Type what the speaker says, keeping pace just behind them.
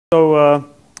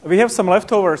So we have some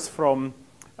leftovers from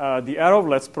the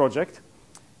Arrowlets project.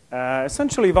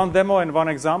 Essentially one demo and one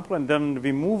example, and then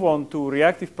we move on to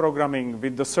reactive programming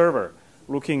with the server,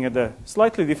 looking at a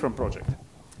slightly different project.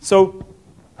 So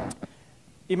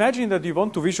imagine that you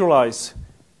want to visualize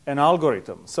an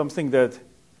algorithm, something that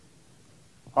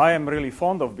I am really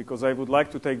fond of because I would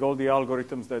like to take all the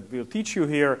algorithms that we'll teach you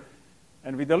here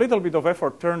and with a little bit of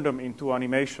effort turn them into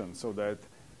animation so that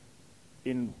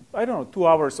in, I don't know, 2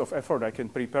 hours of effort I can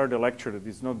prepare the lecture that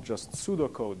is not just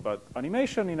pseudocode, but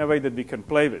animation in a way that we can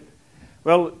play with.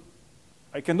 Well,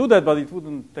 I can do that, but it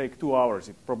wouldn't take 2 hours.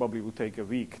 It probably would take a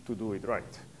week to do it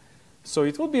right. So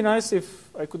it would be nice if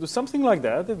I could do something like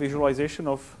that, a visualization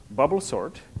of bubble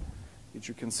sort, which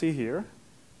you can see here,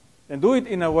 and do it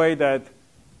in a way that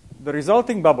the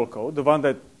resulting bubble code, the one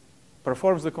that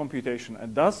performs the computation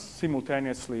and does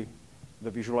simultaneously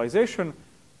the visualization,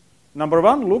 number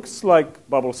one, looks like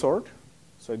bubble sort,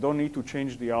 so I don't need to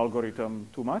change the algorithm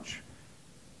too much.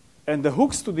 And the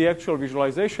hooks to the actual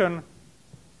visualization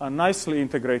are nicely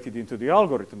integrated into the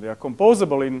algorithm. They are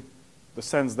composable in the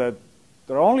sense that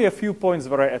there are only a few points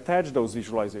where I attach those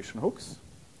visualization hooks.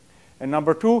 And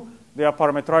number two, they are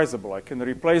parameterizable. I can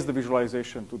replace the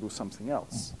visualization to do something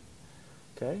else.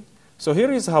 Okay? So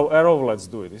here is how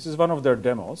Arrowlets do it. This is one of their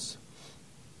demos.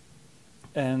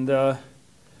 And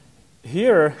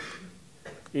here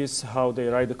is how they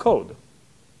write the code.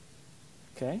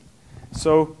 Okay?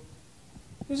 So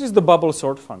this is the bubble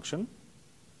sort function.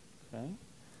 Okay?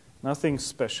 Nothing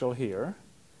special here.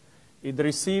 It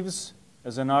receives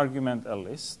as an argument a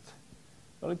list.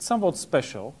 Well, it's somewhat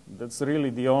special. That's really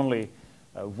the only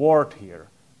word here.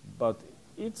 But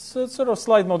it's a sort of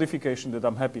slight modification that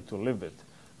I'm happy to live with.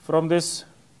 From this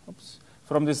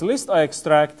list, I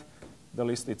extract the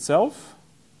list itself,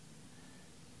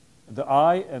 the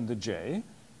I and the J.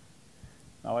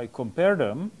 Now I compare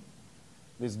them.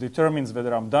 This determines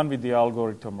whether I'm done with the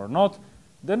algorithm or not.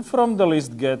 Then from the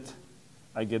list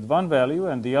I get one value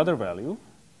and the other value.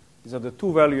 These are the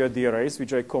two values at the arrays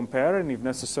which I compare, and if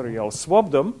necessary I'll swap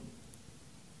them.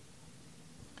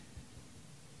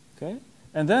 Okay?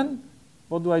 And then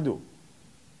what do I do?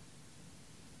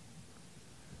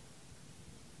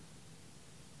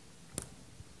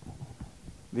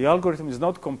 The algorithm is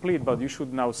not complete, but you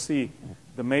should now see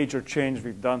the major change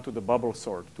we've done to the bubble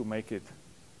sort to make it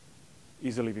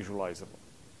easily visualizable.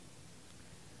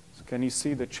 So can you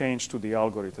see the change to the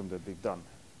algorithm that we've done?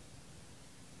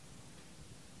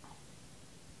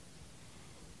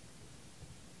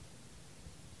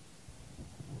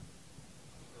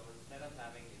 So instead of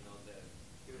having, the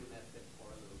two nested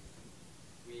for loops,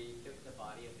 we took the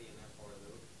body of the inner for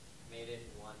loop, made it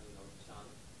one, chunk,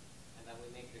 and then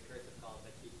we make recursive calls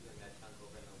that keep doing that chunk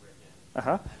over and over again.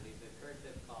 And these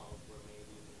recursive calls were made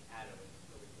using arrows,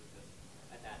 so we can just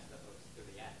attach the hooks to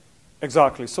the end.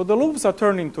 Exactly. So the loops are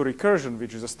turned into recursion,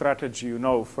 which is a strategy you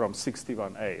know from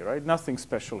 61A, right? Nothing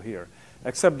special here,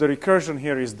 except the recursion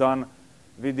here is done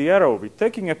with the arrow. We're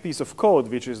taking a piece of code,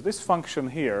 which is this function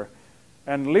here,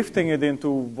 and lifting it into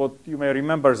what you may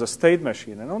remember as a state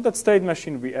machine. And on that state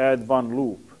machine, we add one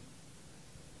loop.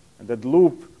 And that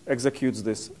loop executes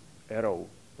this arrow,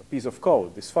 a piece of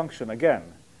code, this function again.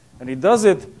 And it does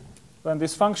it when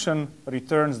this function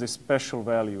returns this special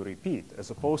value repeat, as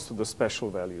opposed to the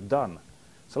special value done.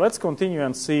 So let's continue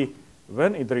and see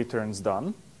when it returns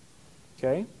done.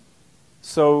 Okay?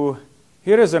 So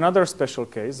here is another special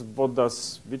case.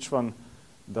 Which one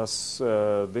does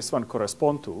this one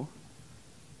correspond to?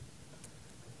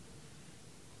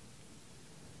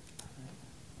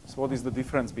 So what is the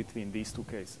difference between these two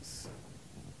cases?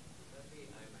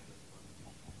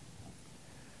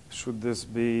 Should this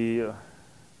be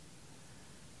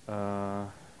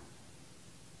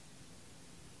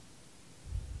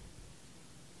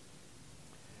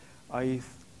I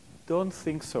don't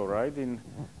think so, right? In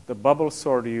the bubble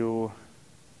sort, you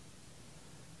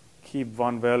keep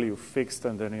one value fixed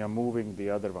and then you're moving the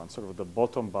other one, sort of the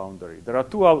bottom boundary. There are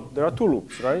two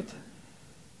loops, right?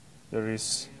 There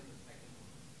is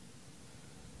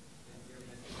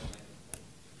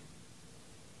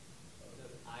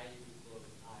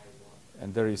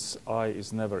and there is I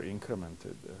is never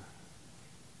incremented.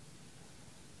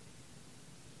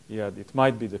 Yeah, it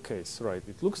might be the case, right?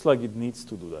 It looks like it needs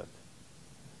to do that.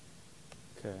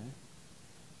 Okay.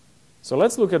 So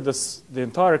let's look at the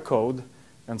entire code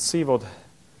and see what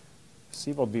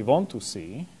we want to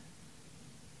see.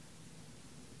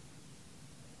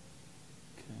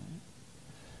 Okay.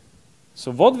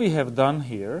 So what we have done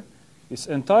here, this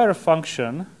entire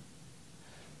function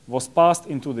was passed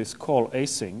into this call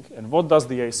async. And what does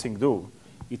the async do?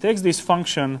 It takes this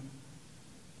function,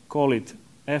 call it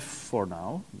F for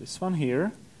now, this one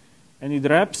here, and it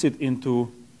wraps it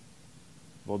into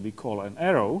what we call an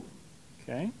arrow,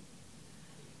 okay?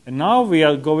 And now we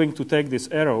are going to take this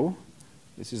arrow,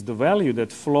 this is the value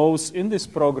that flows in this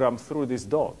program through this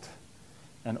dot.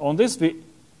 And on this we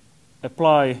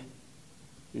apply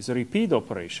this repeat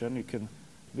operation. You can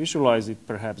visualize it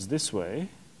perhaps this way.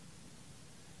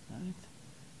 Right?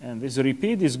 And this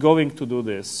repeat is going to do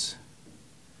this,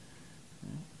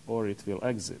 or it will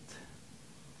exit.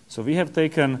 So we have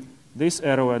taken this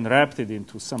arrow and wrapped it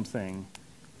into something.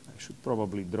 I should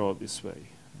probably draw this way.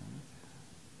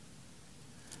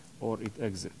 Or it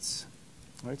exits.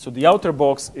 Right? So the outer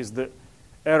box is the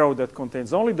arrow that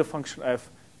contains only the function f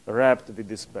wrapped with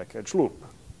this back-edge loop.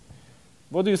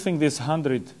 What do you think this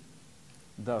 100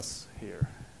 does here?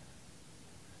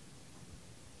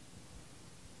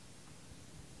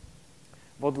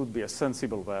 What would be a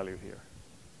sensible value here?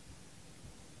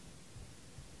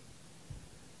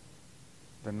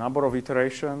 The number of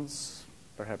iterations,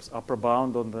 perhaps upper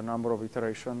bound on the number of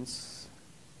iterations.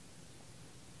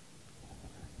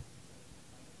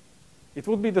 It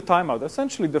would be the timeout,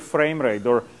 essentially the frame rate,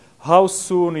 or how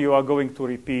soon you are going to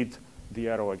repeat the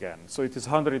arrow again. So it is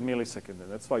 100 milliseconds,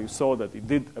 and that's why you saw that it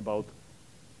did about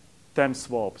 10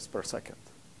 swaps per second.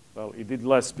 Well, it did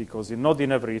less because not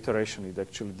in every iteration it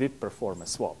actually did perform a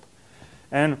swap.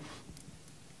 And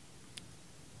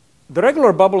the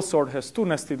regular bubble sort has two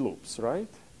nested loops, right?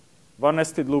 One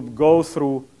nested loop goes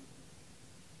through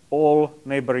all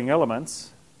neighboring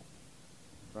elements,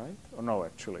 right? Or no,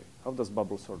 actually. How does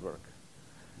bubble sort work?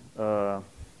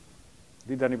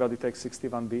 Did anybody take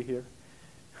 61B here?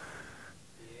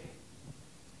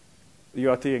 You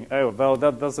are T'ing. Oh, well,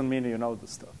 that doesn't mean you know the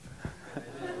stuff.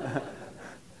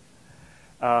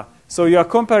 So you are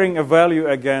comparing a value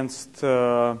against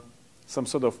some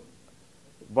sort of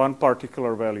one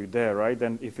particular value there, right?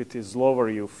 And if it is lower,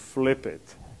 you flip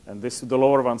it. And the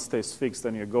lower one stays fixed,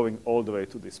 and you're going all the way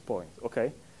to this point.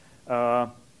 Okay.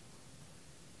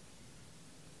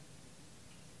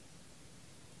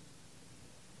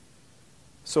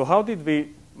 So how did we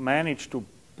manage to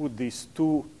put these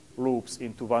two loops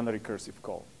into one recursive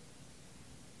call?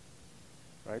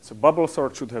 Right? So bubble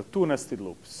sort should have two nested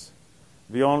loops.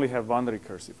 We only have one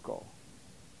recursive call.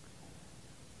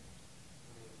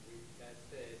 We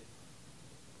tested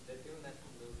the two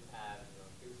nested loops have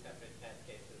two separate test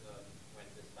cases of when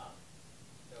to stop.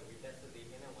 So we tested the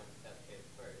inner one test case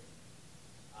first.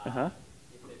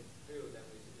 If it's true, then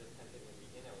we should just continue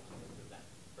the inner one, which is that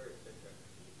first return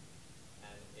repeat.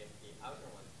 And if the outer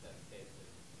one's test case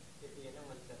if the inner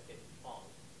one's test case is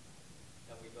false,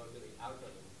 then we go to the outer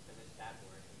loop, finish that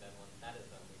work, and then once that is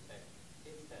done, we check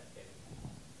its test case.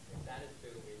 If that is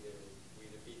true, we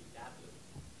repeat that loop.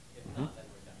 If not, then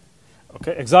we're done.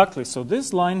 Okay, exactly. So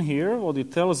this line here, what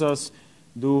it tells us,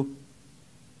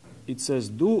 it says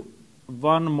do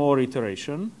one more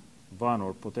iteration, one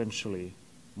or potentially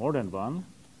more than one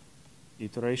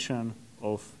iteration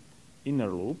of inner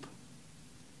loop.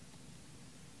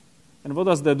 And what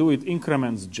does that do? It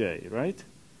increments j, right?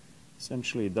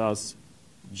 Essentially it does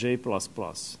j++, right?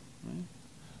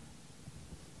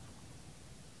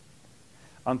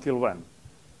 Until when?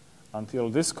 Until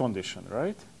this condition,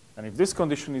 right? And if this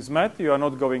condition is met, you are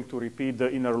not going to repeat the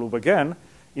inner loop again.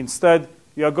 Instead,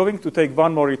 you are going to take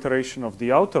one more iteration of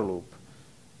the outer loop,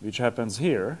 which happens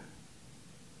here.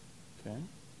 Okay.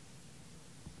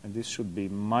 And this should be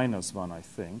 -1, I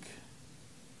think.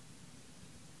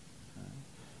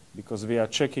 Because we are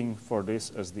checking for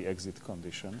this as the exit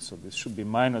condition. So this should be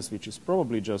minus, which is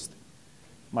probably just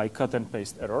my cut and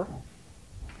paste error.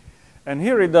 And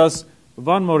here it does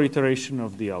one more iteration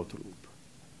of the outer loop.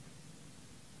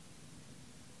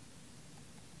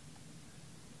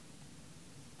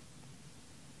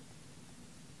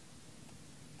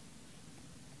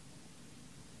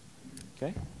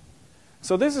 Okay.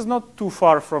 So this is not too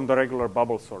far from the regular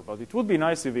bubble sort, but it would be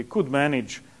nice if we could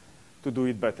manage to do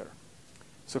it better.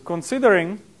 So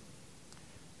considering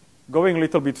going a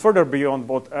little bit further beyond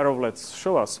what Arrowlets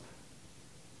show us,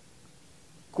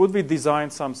 could we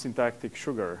design some syntactic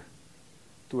sugar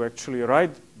to actually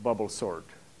write bubble sort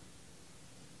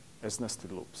as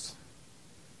nested loops?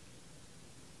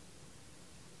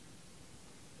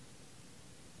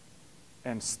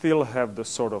 And still have the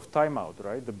sort of timeout,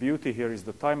 right? The beauty here is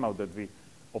the timeout that we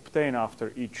obtain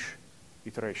after each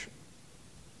iteration,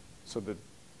 so that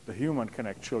the human can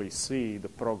actually see the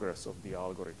progress of the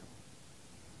algorithm.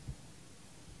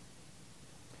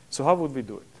 So how would we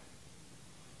do it?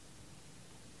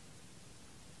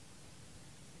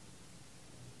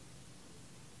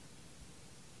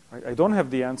 I don't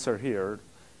have the answer here.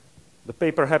 The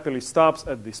paper happily stops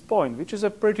at this point, which is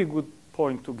a pretty good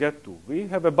point to get to. We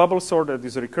have a bubble sort that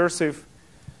is recursive.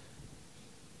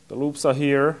 The loops are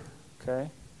here, okay?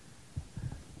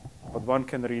 But one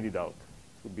can read it out.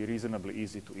 It would be reasonably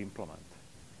easy to implement.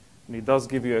 And it does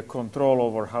give you a control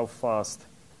over how fast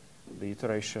the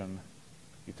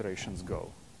iterations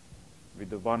go with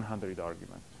the 100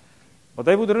 argument. But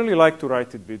I would really like to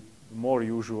write it with more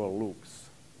usual loops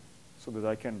so that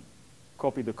I can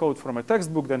copy the code from a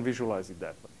textbook, then visualize it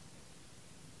that way.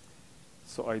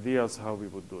 So ideas how we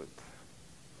would do it.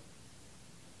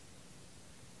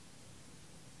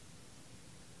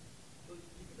 So you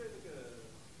could write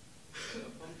like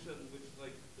a function which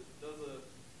like does a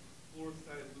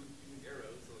four-sided loop using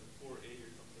arrows, so like for A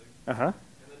or something. Uh-huh. And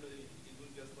then it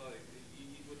would just like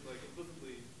it would like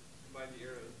implicitly combine the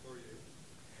arrows for you.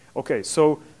 Okay,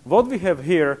 so what we have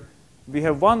here, we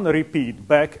have one repeat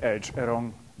back edge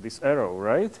along this arrow,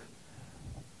 right?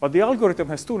 But the algorithm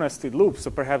has two nested loops, so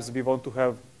perhaps we want to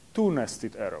have two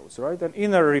nested arrows, right? An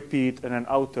inner repeat and an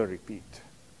outer repeat,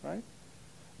 right?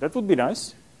 That would be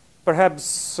nice.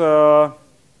 Perhaps the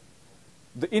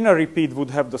inner repeat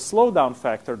would have the slowdown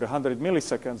factor, the 100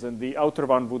 milliseconds, and the outer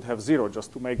one would have 0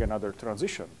 just to make another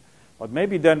transition. But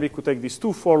maybe then we could take these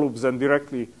two for loops and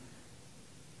directly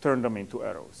turn them into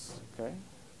arrows, okay?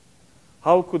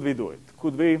 How could we do it?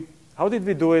 How did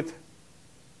we do it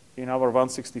in our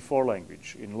 164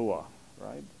 language, in Lua,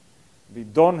 right? We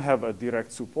don't have a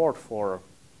direct support for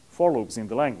loops in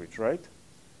the language, right?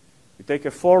 We take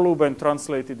a for loop and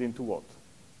translate it into what?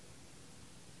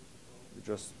 We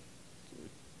just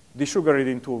desugar it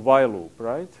into a while loop,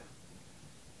 right?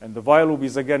 And the while loop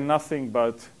is again nothing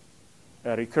but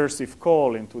a recursive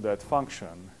call into that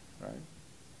function, right?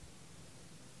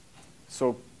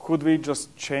 So could we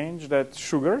just change that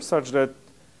sugar such that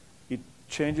it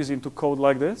changes into code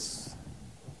like this?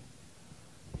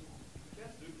 You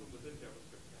can't do it from within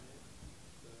JavaScript, can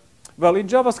you? Well, in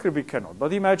JavaScript we cannot,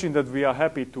 but imagine that we are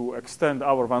happy to extend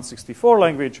our 164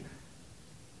 language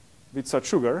with such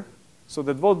sugar, so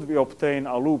that what we obtain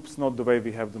are loops not the way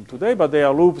we have them today, but they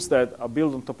are loops that are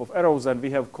built on top of arrows, and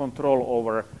we have control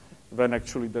over when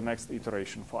actually the next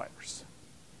iteration fires.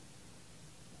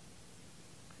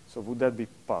 So would that be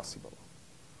possible?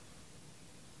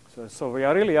 So we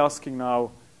are really asking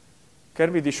now,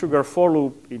 can we desugar for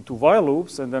loop into while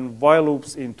loops and then while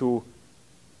loops into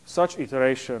such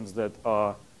iterations that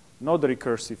are not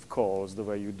recursive calls the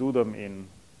way you do them in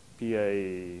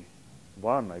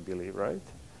PA1, I believe, right?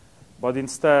 But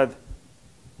instead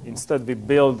we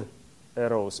build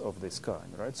arrows of this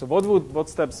kind, right? So what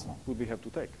steps would we have to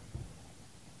take?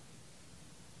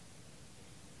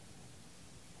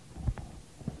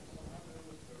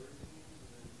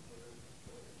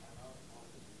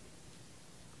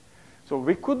 So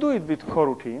we could do it with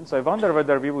coroutines. I wonder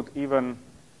whether we would even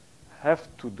have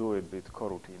to do it with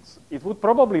coroutines. It would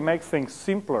probably make things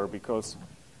simpler because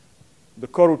the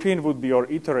coroutine would be your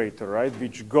iterator, right,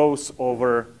 which goes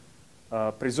over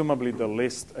presumably the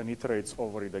list and iterates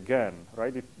over it again,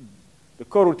 right? The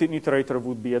coroutine iterator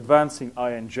would be advancing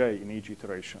I and j in each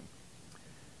iteration.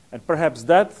 And perhaps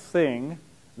that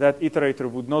iterator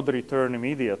would not return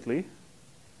immediately,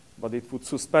 but it would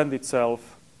suspend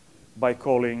itself by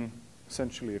calling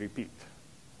essentially repeat.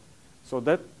 So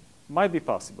that might be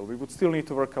possible. We would still need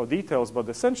to work out details, but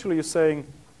essentially you're saying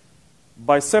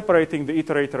by separating the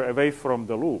iterator away from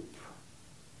the loop,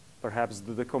 perhaps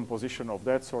the decomposition of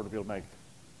that sort will make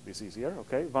this easier.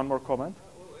 Okay, one more comment?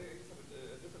 Well, I guess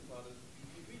a different thought is,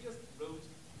 if we just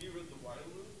rewrote the while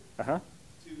loop,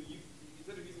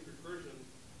 instead of using recursion,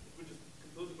 it would just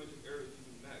compose a bunch of arrows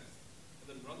using next, and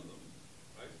then run them,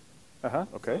 right?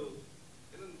 Okay. So,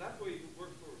 and then that way it would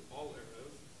work for all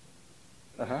arrows.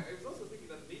 And I was also thinking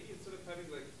that maybe instead of having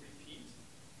like repeat,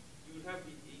 you would have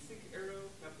the async arrow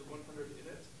have the 100 in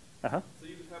it. So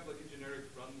you would have like a generic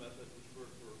run method which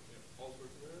worked for all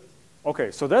sorts of arrows. Okay,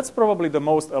 so that's probably the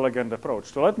most elegant approach.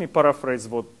 So let me paraphrase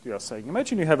what you are saying.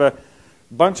 Imagine you have a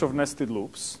bunch of nested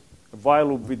loops, a while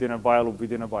loop within a while loop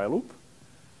within a while loop.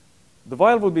 The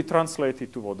while would be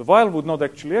translated to what? The while would not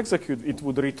actually execute. It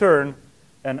would return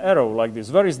an arrow like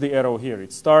this. Where is the arrow here?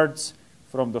 It starts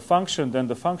from the function, then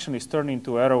the function is turned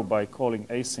into arrow by calling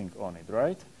async on it,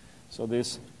 right? So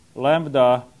this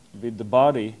lambda with the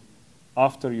body,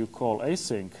 after you call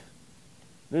async,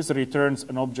 this returns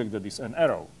an object that is an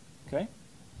arrow, okay?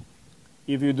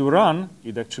 If you do run,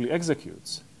 it actually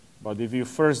executes. But if you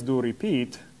first do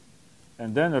repeat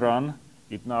and then run,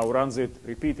 it now runs it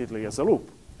repeatedly as a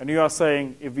loop. And you are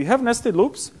saying, if we have nested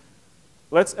loops,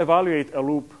 let's evaluate a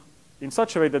loop in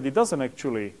such a way that it doesn't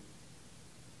actually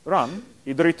run,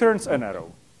 it returns an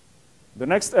arrow. The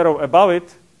next arrow above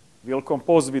it will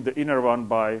compose with the inner one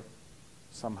by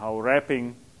somehow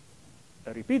wrapping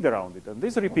a repeat around it. And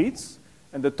this repeats,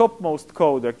 and the topmost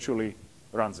code actually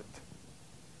runs it.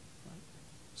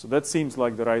 So that seems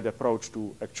like the right approach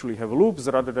to actually have loops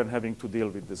rather than having to deal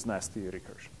with this nasty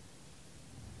recursion.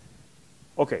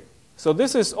 OK, so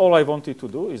this is all I wanted to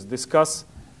do, is discuss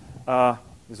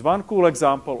this one cool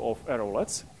example of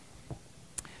arrowlets.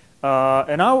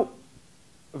 And now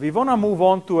we want to move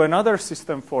on to another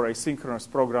system for asynchronous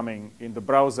programming in the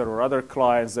browser or other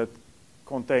clients that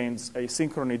contains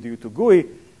asynchrony due to GUI,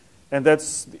 and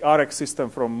that's the RX system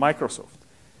from Microsoft.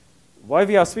 Why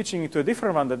we are switching into a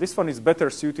different one, that this one is better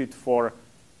suited for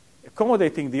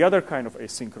accommodating the other kind of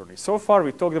asynchrony. So far,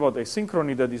 we talked about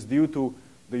asynchrony that is due to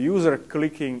the user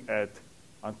clicking at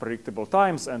unpredictable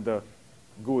times and the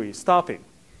GUI stopping.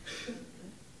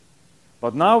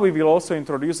 But now we will also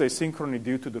introduce asynchrony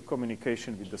due to the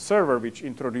communication with the server, which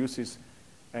introduces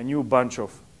a new bunch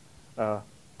of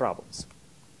problems.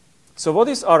 So what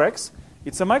is RX?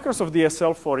 It's a Microsoft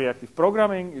DSL for reactive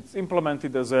programming. It's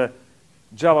implemented as a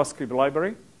JavaScript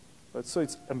library. So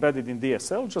it's embedded in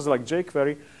DSL, just like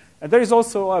jQuery. And there is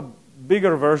also a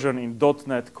bigger version in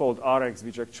 .NET called RX,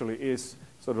 which actually is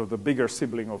sort of the bigger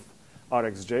sibling of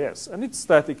RxJS. And it's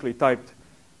statically typed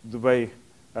the way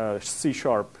C#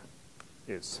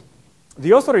 is.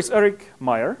 The author is Eric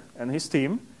Meyer and his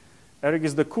team. Eric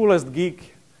is the coolest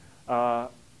geek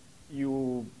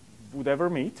you would ever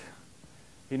meet.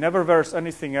 He never wears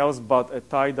anything else but a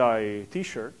tie-dye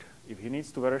T-shirt. If he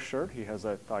needs to wear a shirt, he has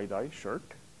a tie-dye shirt.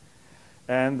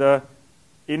 And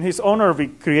in his honor, we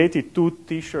created 2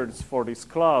 T-shirts for this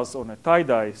class on a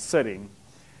tie-dye setting.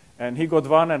 And he got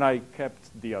one, and I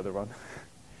kept the other one.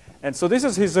 And so this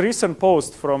is his recent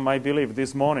post from, I believe,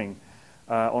 this morning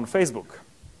on Facebook.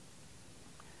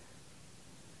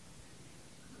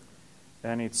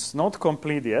 And it's not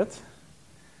complete yet.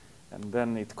 And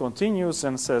then it continues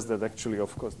and says that actually,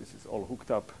 of course, this is all hooked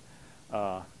up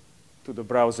to the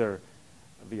browser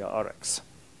via RX.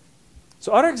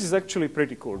 So RX is actually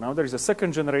pretty cool. Now there is a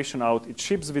second generation out. It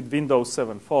ships with Windows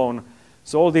 7 phone.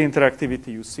 So all the interactivity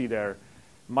you see there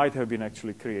might have been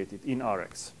actually created in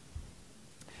RX.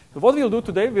 So what we'll do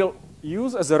today, we'll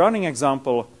use as a running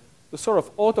example the sort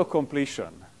of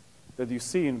auto-completion that you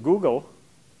see in Google.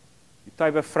 You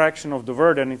type a fraction of the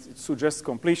word and it suggests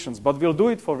completions, but we'll do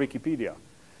it for Wikipedia.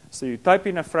 So you type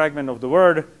in a fragment of the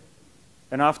word,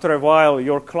 and after a while,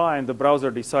 your client, the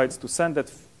browser, decides to send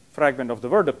that fragment of the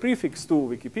word, the prefix, to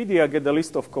Wikipedia, get the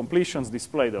list of completions,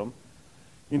 display them.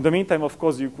 In the meantime, of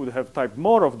course, you could have typed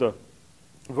more of the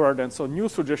word, and so new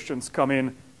suggestions come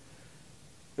in,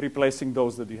 replacing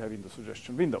those that you have in the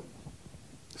suggestion window.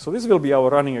 So this will be our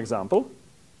running example.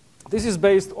 This is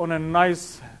based on a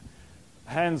nice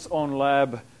hands-on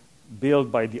lab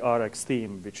built by the RX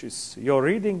team, which is your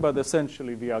reading, but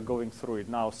essentially we are going through it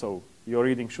now, so your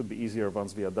reading should be easier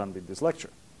once we are done with this lecture.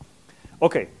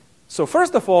 Okay, so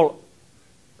first of all,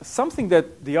 something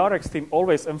that the RX team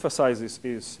always emphasizes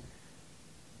is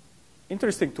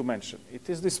interesting to mention. It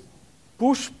is this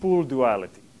push-pull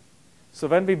duality. So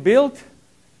when we built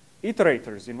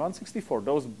iterators in 164,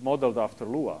 those modeled after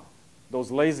Lua,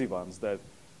 those lazy ones that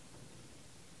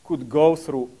could go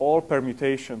through all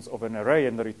permutations of an array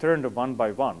and return them one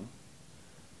by one,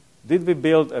 did we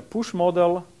build a push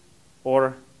model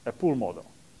or a pull model?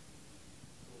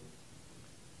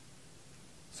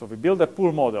 So we build a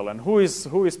pull model, and who is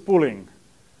pulling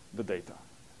the data?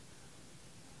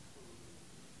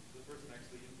 The person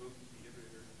actually invoked the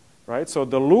iterator. Right, so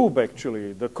the loop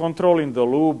actually, the control in the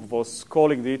loop was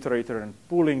calling the iterator and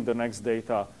pulling the next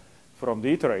data from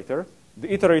the iterator. The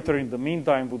iterator, in the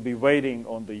meantime, would be waiting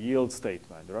on the yield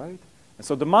statement, right? And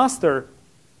so the master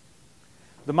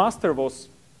was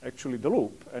actually the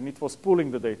loop, and it was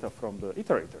pulling the data from the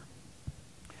iterator.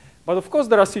 But of course,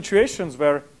 there are situations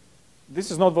where this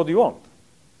is not what you want.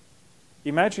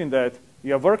 Imagine that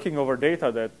you are working over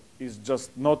data that is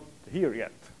just not here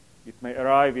yet. It may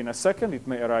arrive in a second, it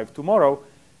may arrive tomorrow,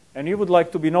 and you would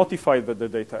like to be notified that the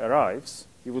data arrives.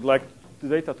 You would like the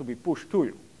data to be pushed to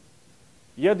you.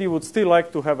 Yet you would still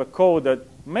like to have a code that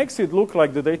makes it look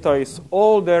like the data is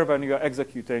all there when you are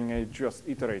executing and just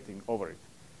iterating over it,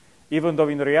 even though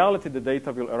in reality the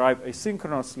data will arrive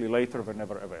asynchronously later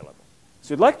whenever available.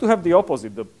 So you'd like to have the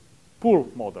opposite, the pull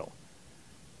model,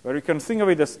 where you can think of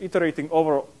it as iterating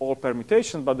over all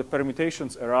permutations, but the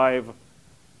permutations arrive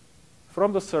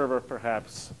from the server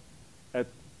perhaps at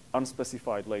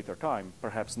unspecified later time,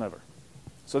 perhaps never.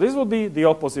 So this would be the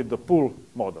opposite, the pull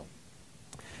model.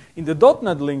 In the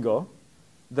 .NET lingo,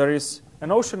 there is a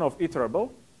notion of iterable,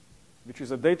 which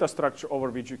is a data structure over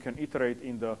which you can iterate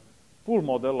in the pull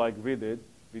model like we did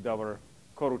with our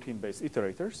coroutine-based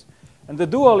iterators. And the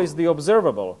dual is the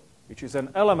observable, which is an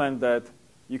element that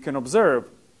you can observe,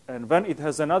 and when it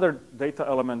has another data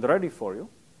element ready for you,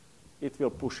 it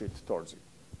will push it towards you.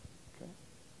 Okay?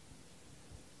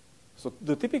 So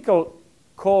the typical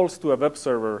calls to a web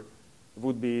server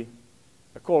would be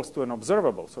calls to an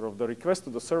observable. Sort of the request to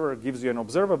the server gives you an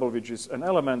observable, which is an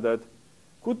element that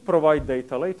could provide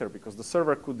data later, because the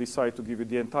server could decide to give you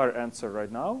the entire answer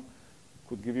right now,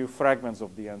 could give you fragments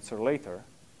of the answer later.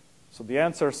 So the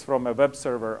answers from a web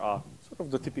server are sort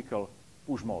of the typical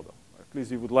push model. At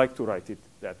least you would like to write it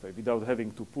that way without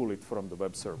having to pull it from the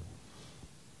web server.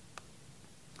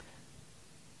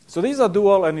 So these are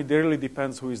dual, and it really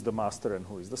depends who is the master and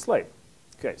who is the slave.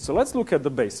 Okay, so let's look at the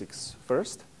basics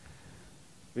first,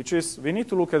 which is we need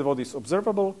to look at what is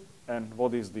observable and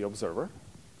what is the observer.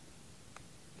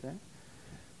 Okay.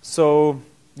 So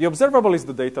the observable is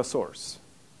the data source.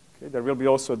 Okay. There will be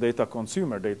also a data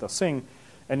consumer, data sink,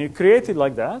 and you create it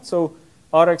like that. So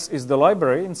Rx is the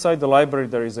library. Inside the library,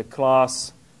 there is a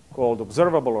class called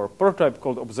observable or prototype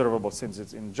called observable, since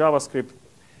it's in JavaScript.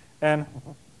 And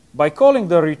by calling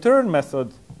the return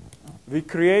method, we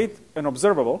create an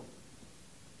observable,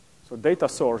 so data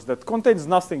source that contains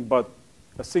nothing but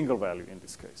a single value in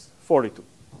this case, 42.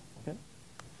 Okay.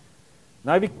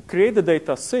 Now we create the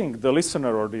data sink, the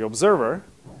listener or the observer,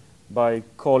 by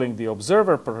calling the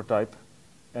observer prototype,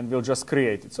 and we'll just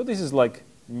create it. So this is like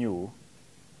new,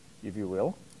 if you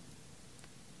will.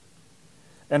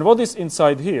 And what is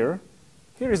inside here?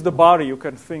 Here is the body. You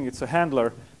can think it's a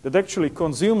handler that actually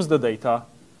consumes the data,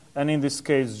 and in this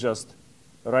case just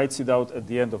writes it out at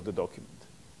the end of the document.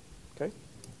 Okay?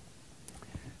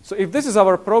 So if this is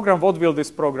our program, what will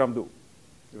this program do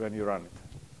when you run it?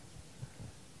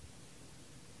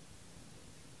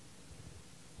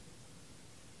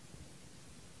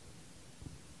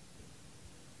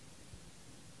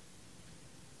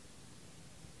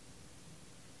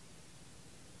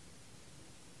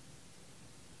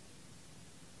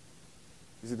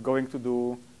 Is it going to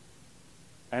do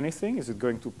anything? Is it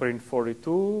going to print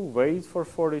 42, wait for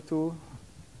 42?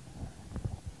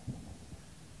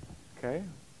 Okay,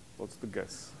 what's the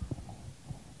guess?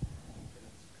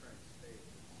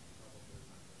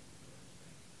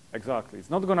 Exactly. It's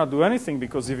not going to do anything,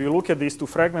 because if you look at these two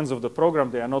fragments of the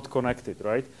program, they are not connected,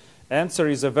 right? Answer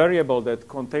is a variable that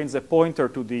contains a pointer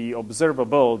to the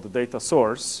observable, the data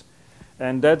source,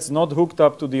 and that's not hooked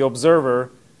up to the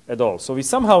observer at all. So we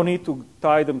somehow need to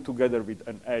tie them together with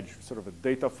an edge, sort of a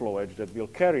data flow edge that will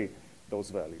carry those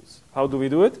values. How do we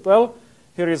do it? Well,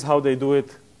 here is how they do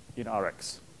it in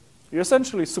Rx. You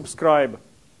essentially subscribe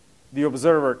the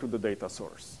observer to the data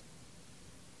source.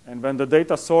 And when the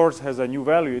data source has a new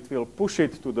value, it will push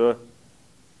it to the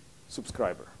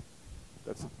subscriber.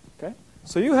 That's it. Okay?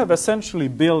 So you have essentially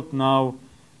built now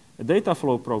a data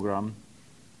flow program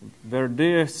where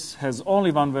this has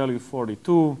only one value,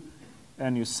 42,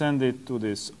 and you send it to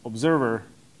this observer,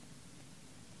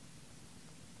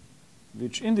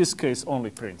 which in this case only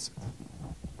prints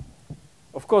it.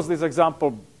 Of course, this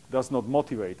example does not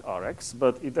motivate Rx,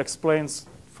 but it explains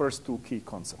first two key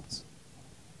concepts.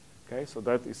 Okay, so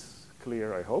that is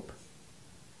clear, I hope.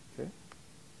 Okay.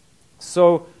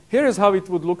 So here is how it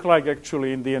would look like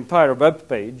actually in the entire web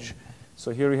page.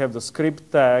 So here we have the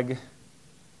script tag,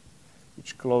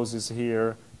 which closes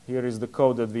here. Here is the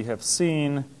code that we have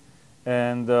seen.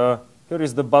 And here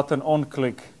is the button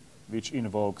onClick, which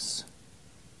invokes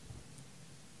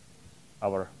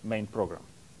our main program.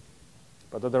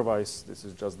 But otherwise, this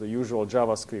is just the usual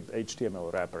JavaScript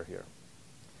HTML wrapper here.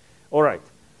 All right.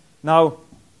 Now,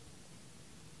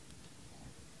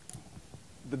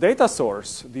 the data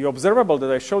source, the observable that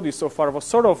I showed you so far, was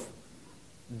sort of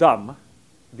dumb.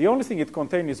 The only thing it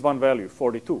contained is one value,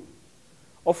 42.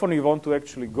 Often you want to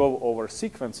actually go over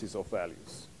sequences of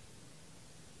values.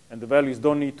 And the values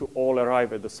don't need to all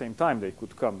arrive at the same time. They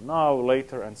could come now,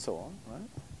 later, and so on.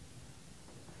 Right?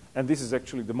 And this is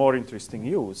actually the more interesting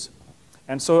use.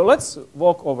 And so let's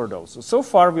walk over those. So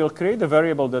far, we'll create a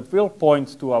variable that will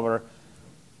point to our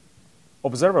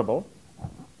observable.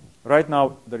 Right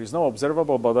now, there is no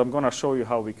observable, but I'm going to show you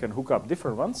how we can hook up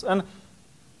different ones. And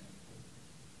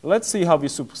let's see how we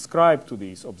subscribe to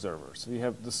these observers. We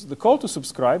have this, the call to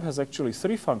subscribe has actually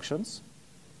 3 functions.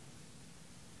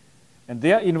 And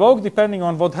they are invoked depending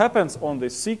on what happens on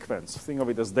this sequence. Think of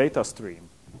it as data stream.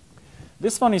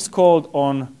 This one is called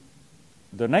on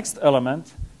the next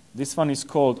element. This one is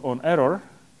called on error.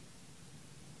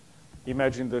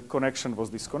 Imagine the connection was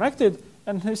disconnected.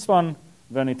 And this one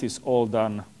when it is all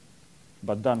done,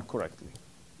 but done correctly.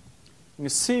 You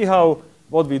see how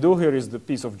what we do here is the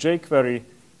piece of jQuery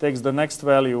takes the next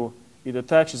value. It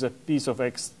attaches a piece of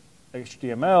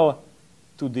HTML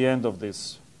to the end of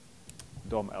this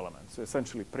DOM element. So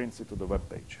essentially prints it to the web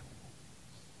page.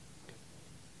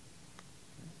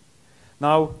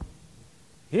 Now,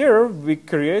 here we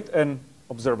create an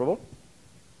observable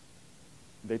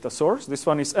data source. This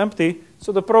one is empty,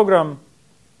 so the program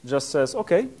just says,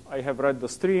 okay, I have read the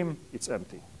stream, it's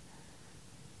empty.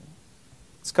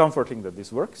 It's comforting that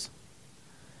this works.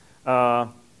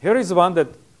 Here is one that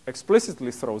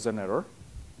explicitly throws an error.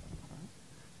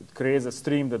 It creates a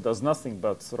stream that does nothing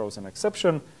but throws an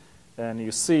exception, and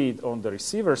you see it on the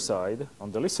receiver side,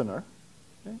 on the listener.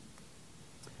 Okay?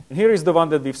 And here is the one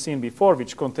that we've seen before,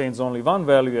 which contains only one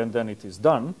value, and then it is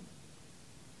done.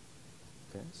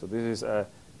 Okay? So this is a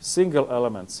single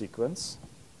element sequence.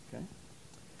 Okay?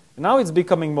 And now it's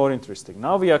becoming more interesting.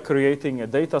 Now we are creating a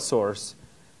data source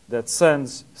that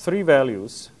sends 3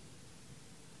 values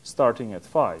starting at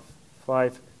 5.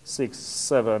 5, 6,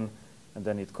 7, and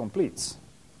then it completes.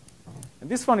 And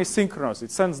this one is synchronous.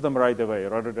 It sends them right away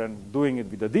rather than doing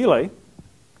it with a delay.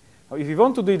 Now, if you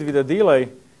want to do it with a delay,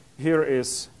 here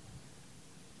is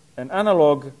an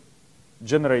analog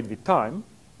generate with time.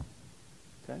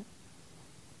 Okay.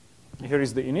 Here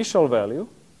is the initial value.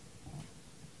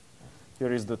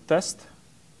 Here is the test.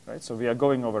 Right? So we are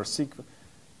going over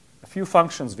a few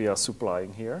functions we are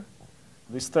supplying here.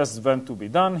 This test is when to be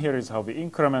done. Here is how we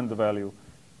increment the value.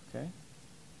 Okay.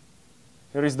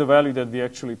 Here is the value that we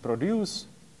actually produce,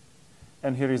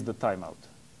 and here is the timeout.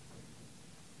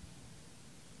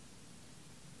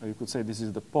 Or you could say this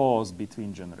is the pause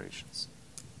between generations.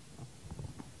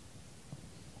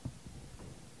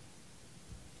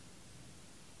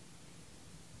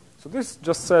 So this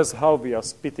just says how we are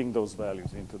spitting those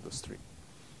values into the stream.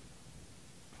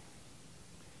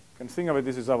 You can think of it,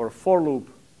 this is our for loop,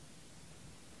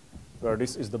 where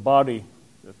this is the body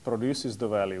that produces the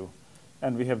value.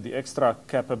 And we have the extra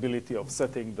capability of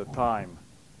setting the time,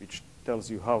 which tells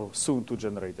you how soon to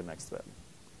generate the next value.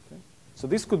 Okay? So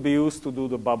this could be used to do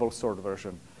the bubble sort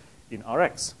version in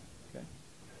Rx. Okay?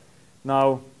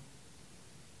 Now,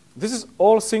 this is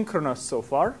all synchronous so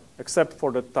far, except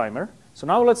for the timer. So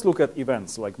now let's look at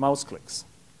events, like mouse clicks.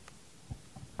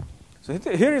 So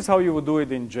here is how you would do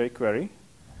it in jQuery.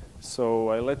 So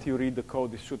I let you read the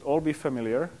code. This should all be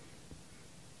familiar.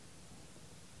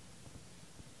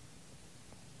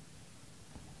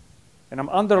 And I'm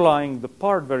underlying the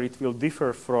part where it will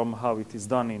differ from how it is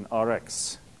done in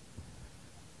Rx.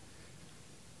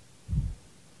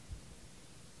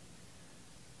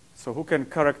 So who can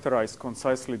characterize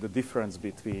concisely the difference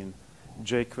between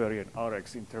jQuery and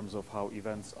Rx in terms of how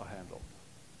events are handled?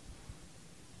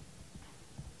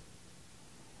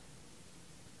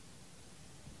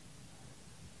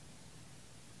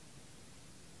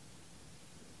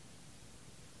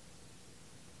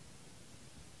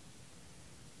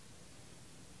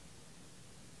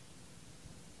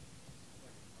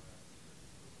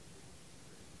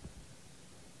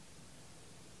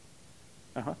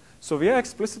 So we are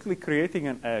explicitly creating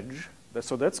an edge,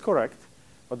 so that's correct.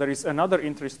 But there is another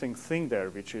interesting thing there,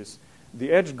 which is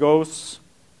the edge goes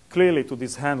clearly to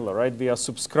this handler, right? We are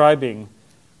subscribing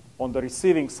on the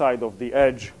receiving side of the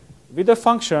edge with a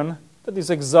function that is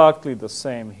exactly the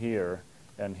same here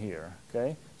and here,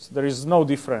 okay? So there is no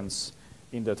difference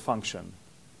in that function.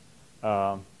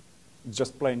 It's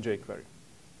just plain jQuery.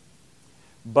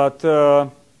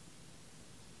 But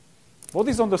what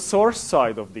is on the source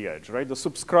side of the edge, right? The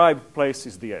subscribe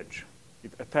places the edge.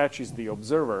 It attaches the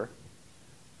observer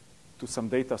to some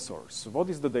data source. So what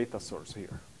is the data source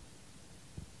here?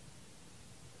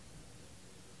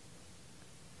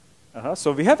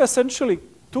 So we have essentially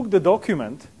took the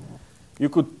document. You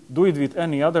could do it with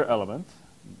any other element,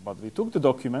 but we took the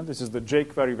document. This is the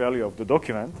jQuery value of the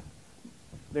document.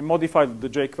 They modified the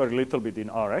jQuery a little bit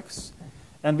in Rx,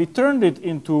 and we turned it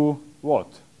into what?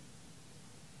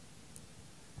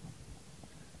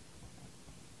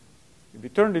 We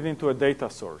turned it into a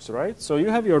data source, right? So you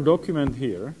have your document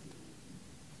here,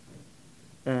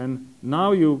 and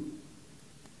now you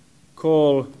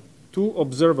call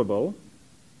toObservable,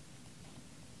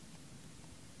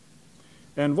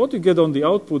 and what you get on the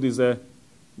output is a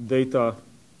data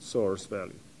source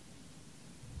value,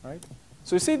 right?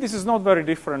 So you see, this is not very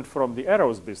different from the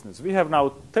arrows business. We have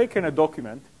now taken a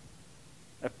document,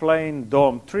 a plain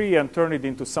DOM tree, and turned it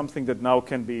into something that now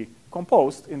can be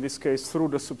composed, in this case, through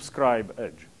the subscribe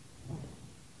edge.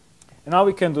 And now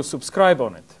we can do subscribe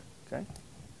on it. Okay?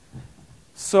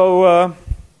 So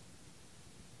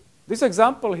this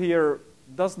example here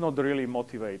does not really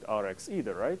motivate Rx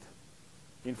either, right?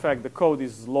 In fact, the code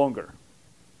is longer.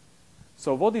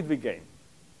 So what did we gain?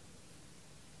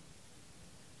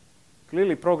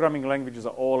 Clearly, programming languages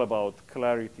are all about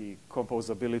clarity,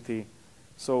 composability.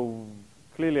 So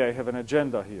clearly, I have an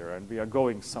agenda here, and we are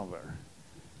going somewhere.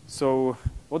 So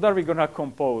what are we going to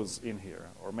compose in here,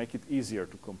 or make it easier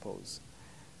to compose?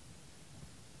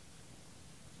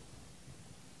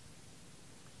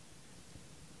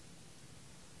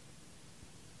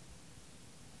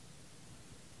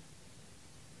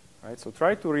 Right, so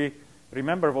try to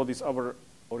remember what is our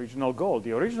original goal.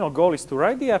 The original goal is to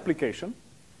write the application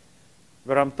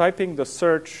where I'm typing the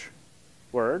search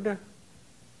word,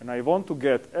 and I want to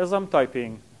get, as I'm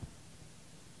typing,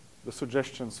 the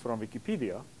suggestions from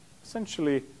Wikipedia,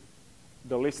 essentially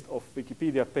the list of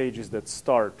Wikipedia pages that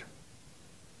start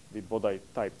with what I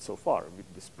typed so far, with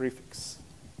this prefix.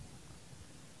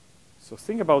 So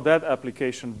think about that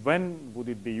application. When would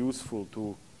it be useful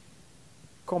to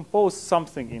compose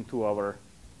something into our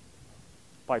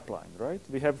pipeline, right?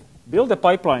 We have built a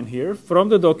pipeline here. From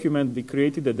the document, we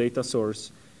created a data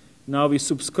source. Now we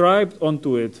subscribed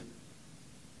onto it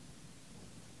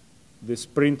this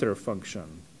printer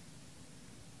function.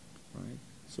 Right?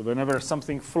 So whenever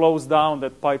something flows down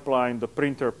that pipeline, the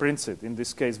printer prints it. In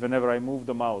this case, whenever I move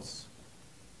the mouse,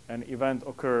 an event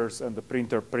occurs and the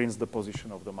printer prints the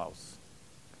position of the mouse.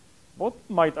 What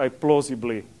might I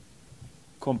plausibly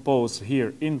compose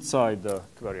here inside the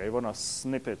query? I want to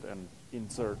snip it and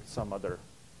insert some other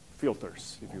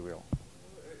filters, if you will.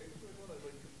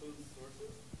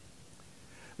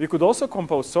 We could also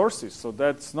compose sources, so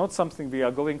that's not something we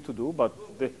are going to do, but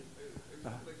for example,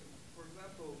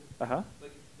 like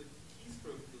the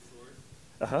keystroke of the source,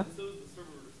 and so is the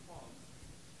server response.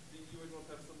 You would want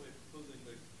to have some way of composing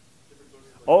like different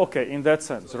sources. Like okay, in that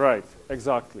sense, right,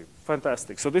 exactly.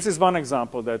 Fantastic. So this is one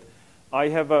example that I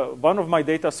have. One of my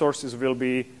data sources will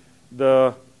be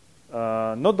the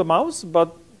not the mouse,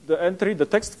 but the entry, the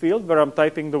text field where I'm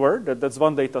typing the word. That's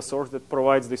one data source that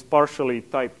provides this partially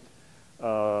typed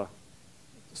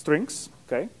strings,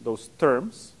 okay, those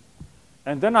terms.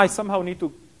 And then I somehow need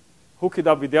to hook it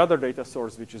up with the other data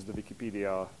source, which is the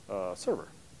Wikipedia server.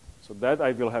 So that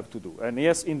I will have to do. And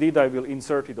yes, indeed, I will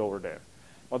insert it over there.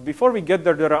 But before we get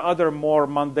there, there are other more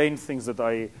mundane things that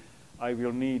I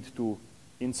will need to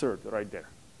insert right there.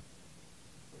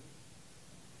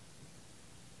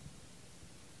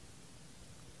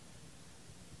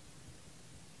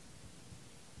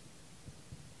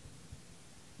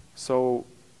 So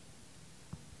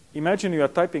imagine you are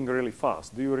typing really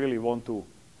fast. Do you really want to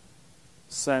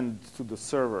send to the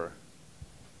server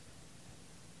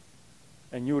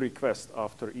a new request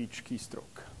after each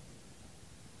keystroke?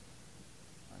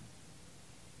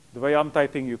 The way I'm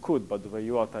typing, you could, but the way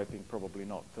you are typing, probably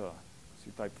not. So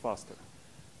you type faster.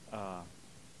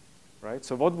 Right?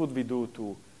 So what would we do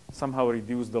to somehow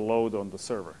reduce the load on the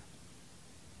server?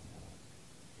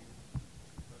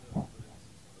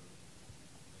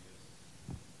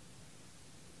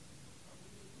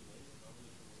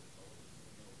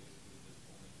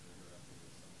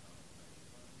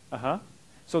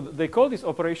 So they call this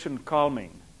operation calming.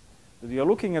 You're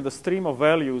looking at the stream of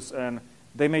values, and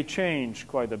they may change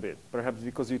quite a bit. Perhaps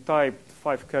because you typed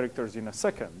 5 characters in a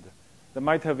second, they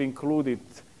might have included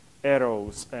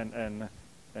arrows and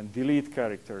delete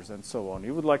characters and so on.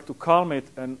 You would like to calm it,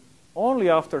 and only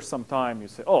after some time you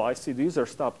say, oh, I see the user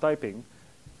stopped typing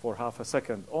for half a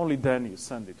second. Only then you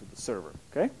send it to the server.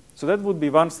 Okay? So that would be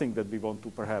one thing that we want to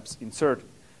perhaps insert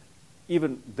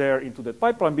even there into that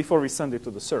pipeline before we send it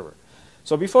to the server.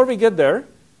 So before we get there,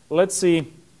 let's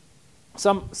see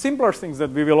some simpler things that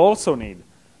we will also need.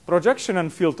 Projection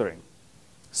and filtering.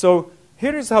 So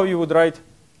here is how you would write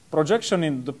projection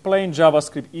in the plain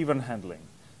JavaScript event handling.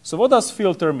 So what does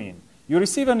filter mean? You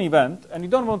receive an event, and you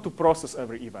don't want to process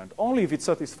every event, only if it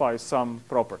satisfies some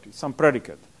property, some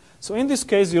predicate. So in this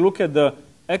case, you look at the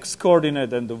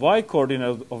x-coordinate and the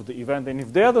y-coordinate of the event, and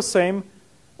if they are the same,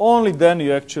 only then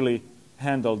you actually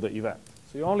handle the event.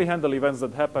 So you only handle events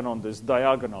that happen on this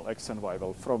diagonal x and y,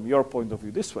 well, from your point of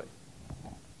view this way.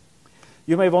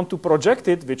 You may want to project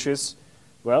it, which is,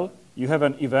 well, you have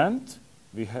an event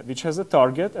which has a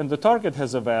target, and the target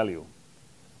has a value.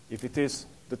 If it is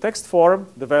the text form,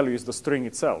 the value is the string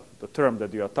itself, the term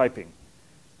that you are typing.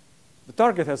 The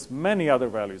target has many other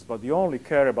values, but you only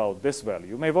care about this value.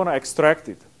 You may want to extract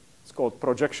it. It's called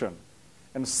projection.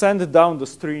 And send down the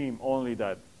stream only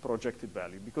that projected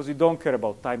value, because you don't care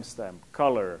about timestamp,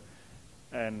 color,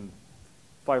 and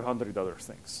 500 other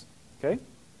things. Okay?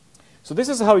 So this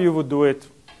is how you would do it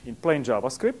in plain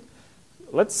JavaScript.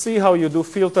 Let's see how you do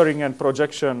filtering and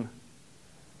projection.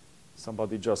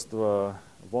 Somebody just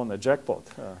won a jackpot.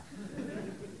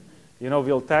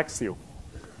 We'll tax you.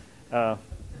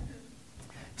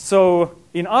 So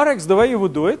in Rx, the way you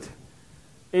would do it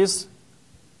is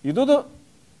You do the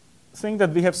thing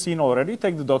that we have seen already.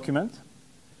 Take the document.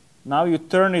 Now you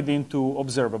turn it into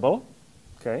observable.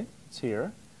 Okay, it's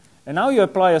here. And now you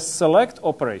apply a select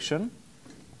operation,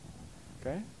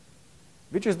 okay,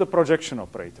 which is the projection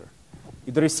operator.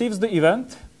 It receives the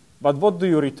event, but what do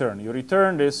you return? You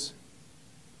return this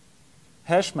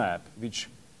hash map, which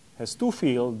has two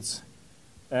fields,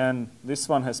 and this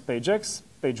one has page X,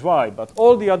 page Y, but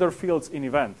all the other fields in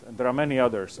event, and there are many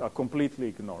others, are completely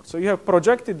ignored. So you have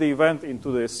projected the event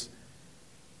into this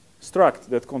struct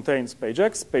that contains page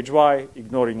X, page Y,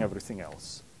 ignoring everything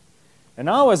else. And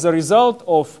now as a result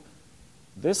of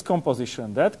this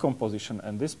composition, that composition,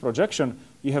 and this projection,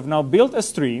 you have now built a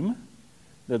stream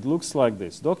that looks like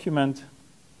this. Document,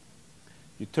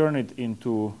 you turn it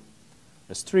into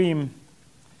a stream.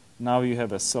 Now you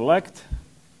have a select,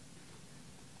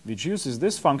 which uses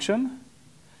this function.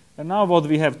 And now what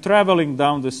we have traveling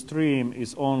down the stream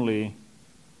is only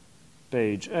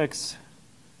page X,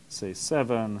 say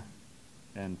 7,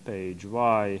 and page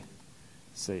Y,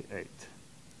 say 8.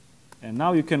 And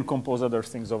now you can compose other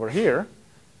things over here,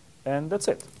 and that's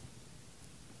it.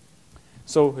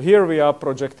 So here we are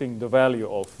projecting the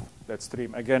value of that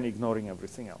stream, again ignoring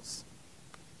everything else.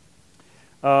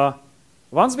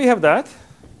 Once we have that,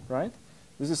 right,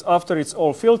 this is after it's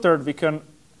all filtered, we can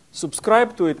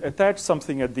subscribe to it, attach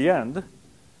something at the end.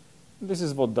 This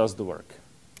is what does the work,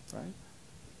 right?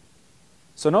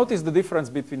 So notice the difference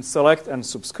between select and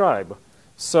subscribe.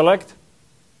 Select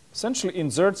essentially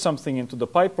inserts something into the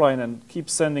pipeline and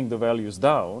keeps sending the values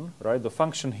down, right? The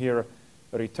function here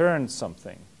returns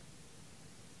something,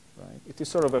 right? It is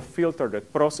sort of a filter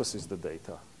that processes the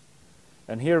data.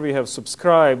 And here we have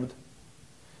subscribed,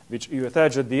 which you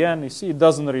attach at the end. You see it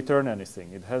doesn't return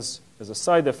anything. It has, as a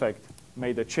side effect,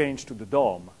 made a change to the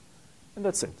DOM. And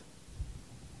that's it.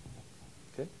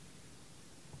 Okay?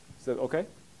 Is that okay?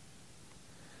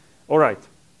 All right.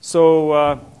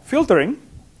 So filtering.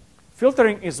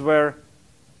 Filtering is where,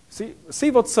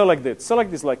 see what select did.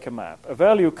 Select is like a map. A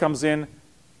value comes in,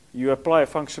 you apply a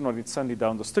function on it, send it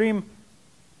down the stream.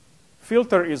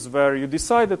 Filter is where you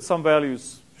decide that some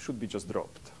values should be just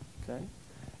dropped. Okay?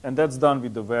 And that's done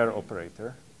with the where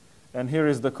operator. And here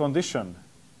is the condition,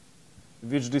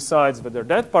 which decides whether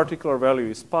that particular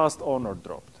value is passed on or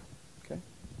dropped. Okay?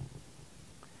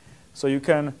 So you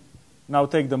can now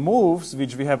take the moves,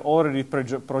 which we have already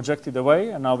projected away,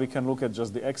 and now we can look at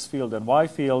just the X field and Y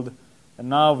field, and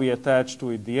now we attach to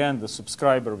it the end, the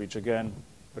subscriber, which again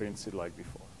prints it like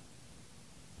before.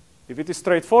 If it is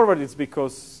straightforward, it's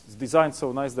because it's designed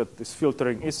so nice that this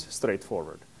filtering is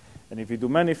straightforward. And if you do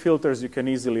many filters, you can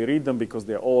easily read them because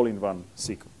they're all in one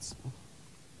sequence.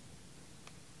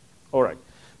 All right.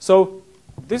 So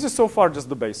this is so far just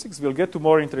the basics. We'll get to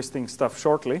more interesting stuff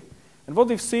shortly. And what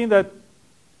we've seen that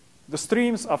the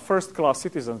streams are first-class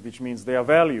citizens, which means they are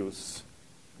values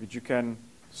which you can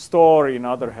store in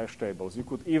other hash tables. You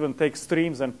could even take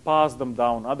streams and pass them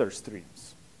down other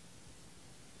streams.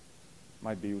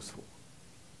 Might be useful.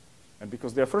 And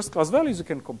because they are first-class values, you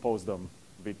can compose them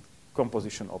with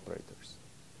composition operators.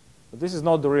 But this is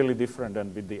not really different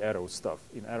than with the arrow stuff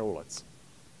in Arrowlets.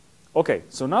 Okay,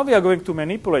 so now we are going to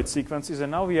manipulate sequences,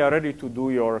 and now we are ready to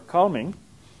do your calming.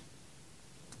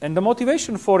 And the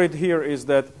motivation for it here is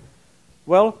that,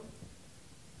 well,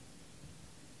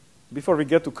 before we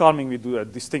get to calming, we do a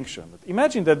distinction. But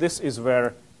imagine that this is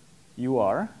where you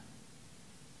are.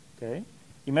 Okay,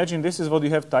 imagine this is what you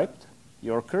have typed.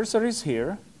 Your cursor is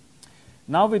here.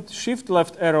 Now with shift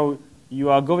left arrow, you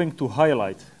are going to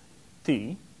highlight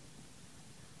T.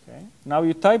 Okay. Now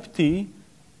you type T,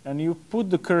 and you put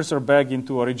the cursor back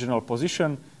into original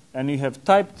position, and you have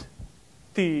typed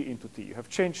T into T. You have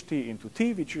changed T into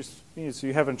T, which means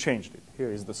you haven't changed it.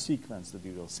 Here is the sequence that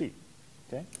you will see.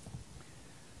 Okay.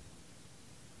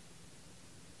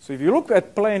 So if you look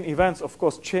at plain events, of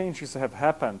course, changes have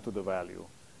happened to the value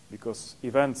because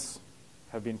events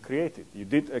have been created. You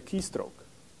did a keystroke,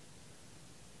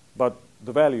 but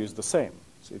the value is the same.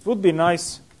 So it would be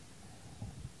nice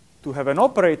to have an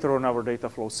operator on our data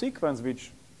flow sequence which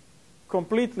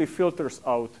completely filters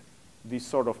out these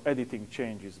sort of editing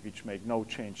changes which make no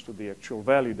change to the actual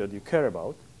value that you care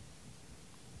about.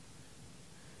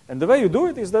 And the way you do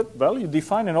it is that, well, you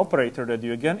define an operator that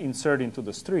you again insert into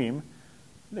the stream.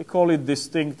 They call it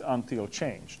distinct until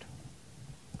changed.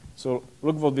 So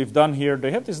look what we've done here.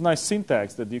 They have this nice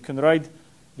syntax that you can write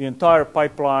the entire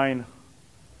pipeline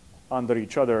under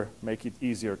each other, make it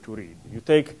easier to read. You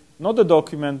take not the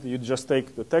document, you just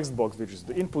take the text box, which is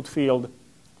the input field,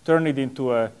 turn it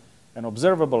into an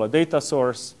observable, a data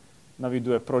source. Now we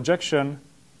do a projection,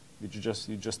 which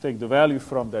you just take the value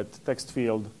from that text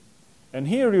field. And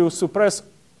here you suppress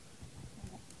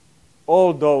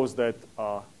all those that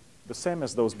are the same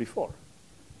as those before.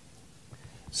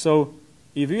 So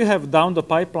if you have down the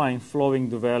pipeline flowing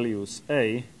the values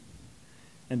A,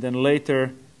 and then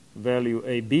later value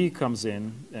AB comes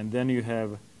in, and then you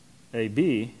have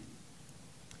AB,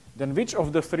 then which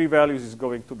of the three values is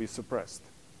going to be suppressed?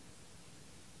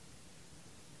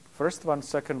 First one,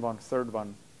 second one, third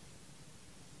one.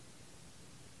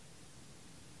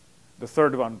 The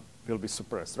third one will be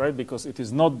suppressed, right? Because it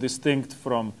is not distinct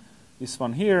from this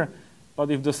one here. But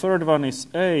if the third one is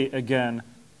A again,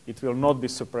 it will not be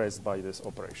suppressed by this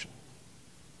operation.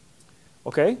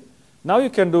 Okay? Now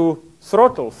you can do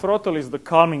throttle. Throttle is the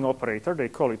calming operator. They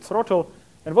call it throttle.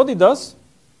 And what it does?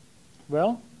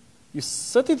 Well, you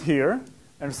set it here,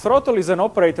 and throttle is an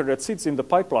operator that sits in the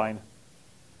pipeline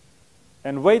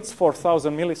and waits for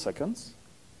 1,000 milliseconds.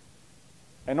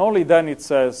 And only then it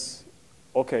says,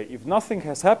 okay, if nothing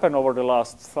has happened over the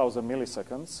last 1,000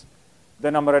 milliseconds,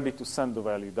 then I'm ready to send the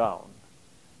value down.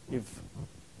 If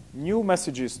new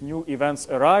messages, new events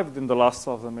arrived in the last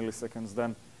 1,000 milliseconds,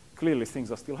 then clearly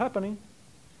things are still happening,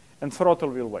 and throttle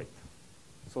will wait.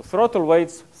 So throttle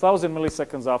waits 1,000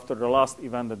 milliseconds after the last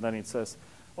event, and then it says,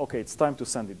 okay, it's time to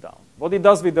send it down. What it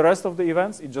does with the rest of the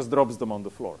events, it just drops them on the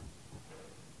floor.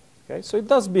 Okay, so it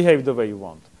does behave the way you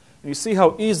want. And you see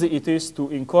how easy it is to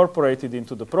incorporate it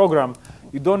into the program.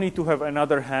 You don't need to have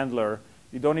another handler.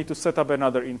 You don't need to set up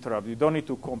another interrupt. You don't need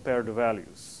to compare the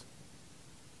values.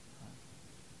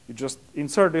 You just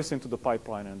insert this into the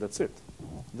pipeline, and that's it.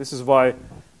 This is why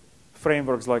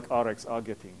frameworks like RX are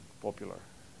getting popular.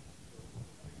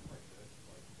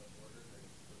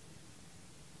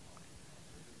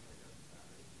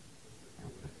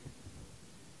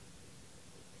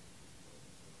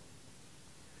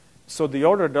 So the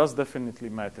order does definitely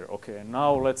matter. Okay, and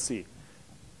now let's see.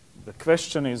 The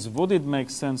question is, would it make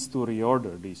sense to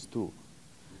reorder these two?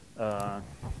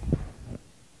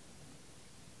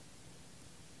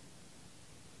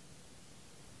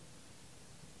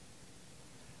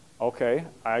 Okay,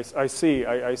 I see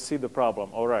the problem.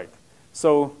 All right.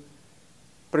 So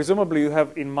presumably you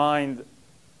have in mind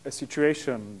a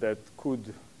situation that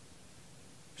could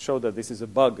show that this is a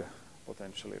bug,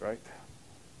 potentially, right?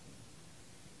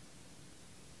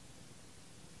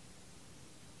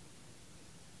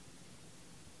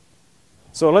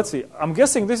 So let's see. I'm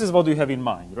guessing this is what you have in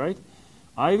mind, right?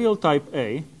 I will type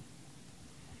A.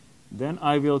 Then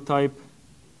I will type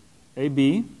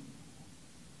AB.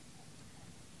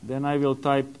 Then I will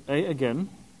type A again.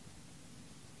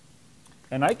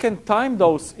 And I can time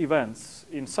those events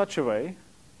in such a way,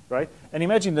 right? And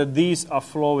imagine that these are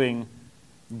flowing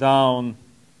down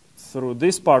through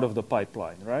this part of the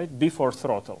pipeline, right? Before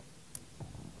throttle.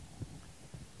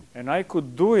 And I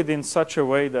could do it in such a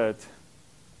way that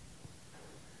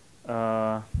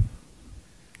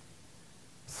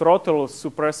throttle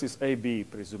suppresses AB,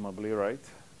 presumably, right?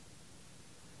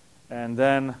 And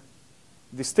then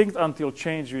distinct until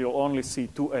change, we'll only see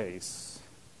two A's.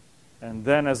 And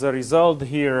then as a result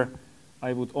here,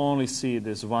 I would only see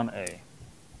this one A.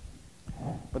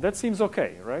 But that seems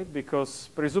okay, right? Because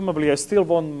presumably I still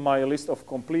want my list of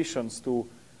completions to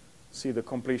see the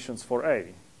completions for A.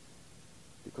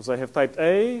 Because I have typed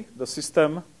A, the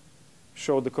system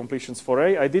showed the completions for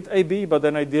A. I did AB, but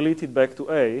then I deleted back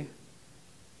to A.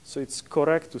 So it's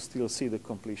correct to still see the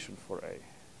completion for A.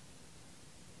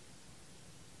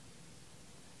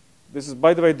 This is,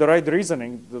 by the way, the right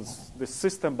reasoning. The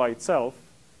system by itself,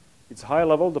 it's high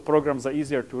level. The programs are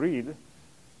easier to read.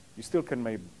 You still can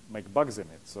make bugs in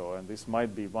it. So, and this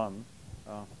might be one.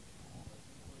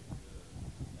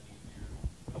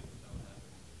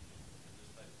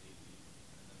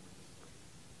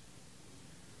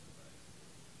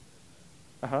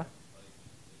 Uh-huh.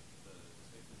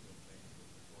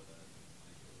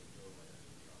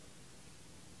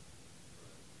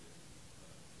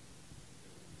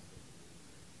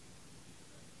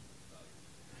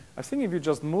 I think if you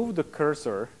just move the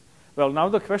cursor, well, now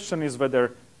the question is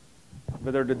whether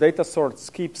the data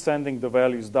source keeps sending the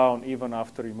values down even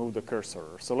after you move the cursor.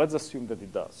 So let's assume that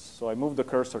it does. So I move the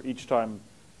cursor each time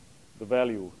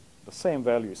the same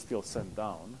value is still sent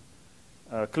down.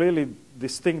 Clearly,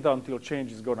 distinct until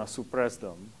change is going to suppress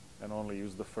them and only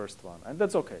use the first one. And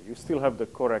that's okay. You still have the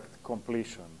correct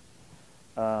completion.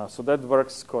 So that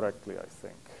works correctly, I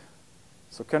think.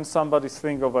 So can somebody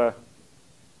think of a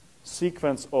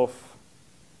sequence of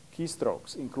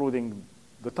keystrokes, including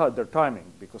their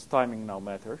timing, because timing now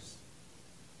matters,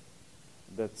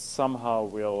 that somehow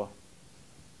will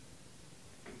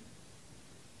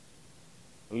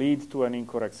lead to an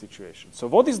incorrect situation. So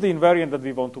what is the invariant that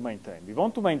we want to maintain? We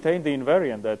want to maintain the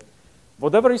invariant that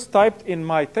whatever is typed in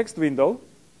my text window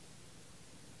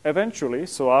eventually,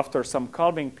 so after some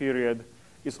calming period,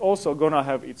 is also going to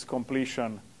have its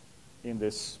completion in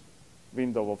this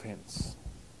window of hints,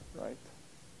 right?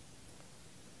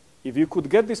 If you could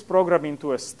get this program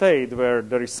into a state where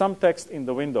there is some text in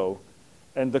the window,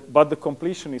 but the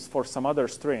completion is for some other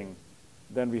string,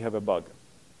 then we have a bug.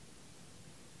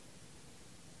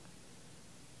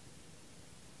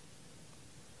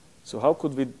 So how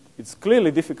could we? It's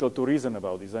clearly difficult to reason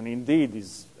about this, and indeed,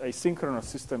 these asynchronous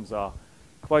systems are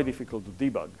quite difficult to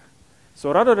debug.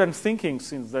 So rather than thinking,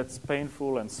 since that's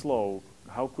painful and slow,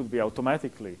 how could we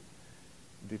automatically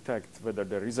detect whether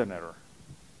there is an error?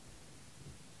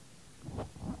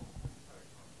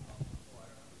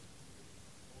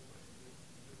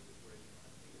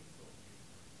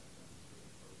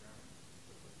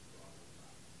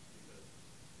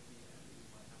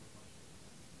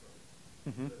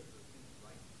 Mm-hmm.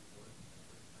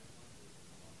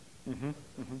 Mm-hmm.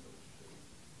 Mm-hmm.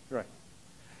 Right.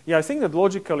 Yeah, I think that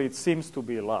logically it seems to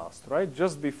be last, right?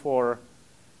 Just before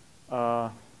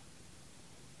the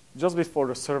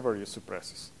server you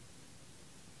suppresses.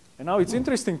 And now it's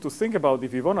interesting to think about,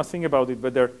 if you want to think about it,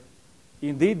 whether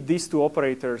indeed these two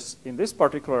operators in this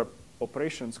particular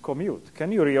operations commute.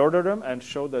 Can you reorder them and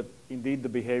show that indeed the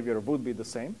behavior would be the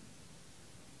same?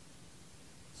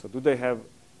 So do they have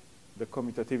the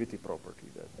commutativity property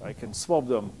that I can swap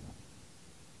them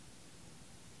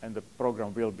and the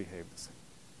program will behave the same?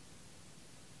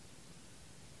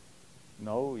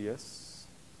 No, yes.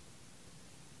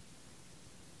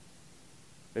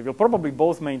 They will probably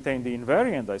both maintain the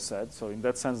invariant, I said, so in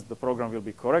that sense the program will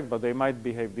be correct, but they might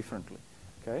behave differently.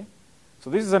 Okay? So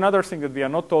this is another thing that we are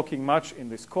not talking much in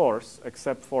this course,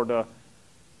 except for the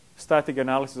static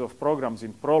analysis of programs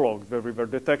in Prolog, where we were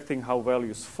detecting how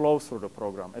values flow through the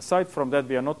program. Aside from that,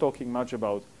 we are not talking much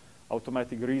about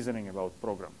automatic reasoning about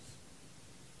programs,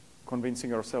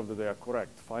 convincing ourselves that they are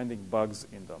correct, finding bugs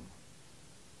in them.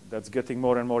 That's getting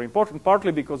more and more important,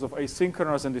 partly because of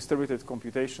asynchronous and distributed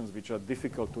computations, which are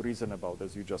difficult to reason about,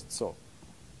 as you just saw.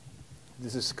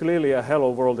 This is clearly a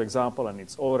hello world example, and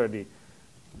it's already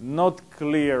not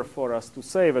clear for us to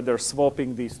say whether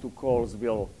swapping these two calls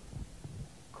will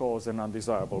cause an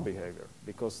undesirable behavior,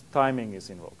 because timing is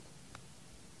involved.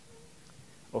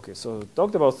 Okay, so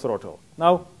talked about throttle.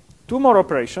 Now, two more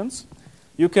operations.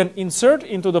 You can insert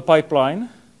into the pipeline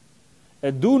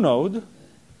a do node,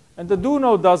 and the do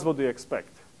node does what you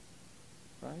expect,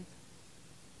 right?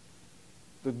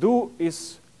 The do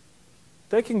is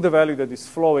taking the value that is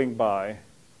flowing by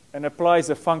and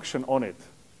applies a function on it.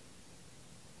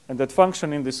 And that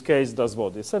function in this case does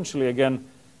what? Essentially, again,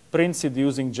 prints it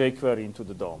using jQuery into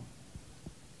the DOM.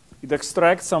 It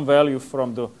extracts some value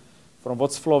from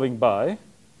what's flowing by,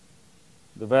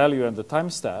 the value and the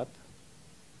timestamp,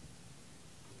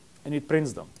 and it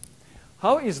prints them.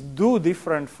 How is do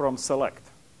different from select?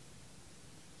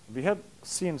 We had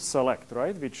seen select,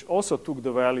 right, which also took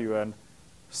the value and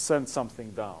sent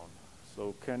something down.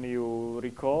 So can you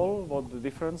recall what the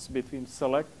difference between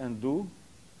select and do?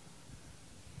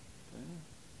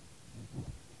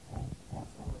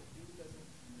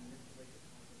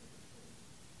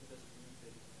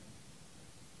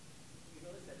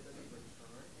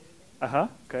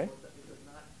 Okay. So it does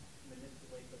not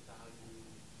manipulate the value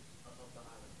of the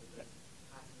island. It just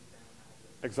passes down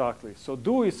as it. Exactly. So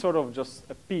do is sort of just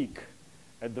a peek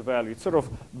at the value. It sort of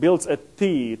builds a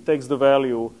T, it takes the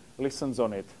value, listens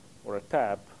on it, or a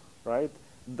tab, right?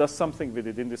 Does something with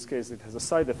it. In this case, it has a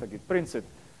side effect. It prints it.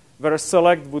 Whereas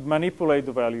select would manipulate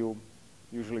the value,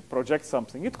 usually project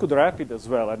something. It could wrap it as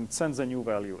well, and it sends a new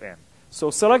value in. So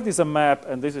select is a map,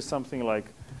 and this is something like,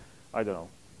 I don't know,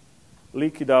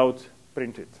 leak it out,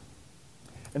 print it.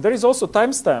 And there is also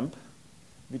timestamp,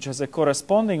 which has a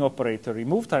corresponding operator,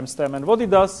 remove timestamp. And what it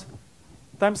does,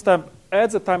 timestamp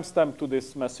adds a timestamp to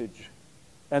this message,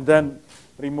 and then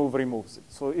removes it.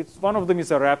 So it's, one of them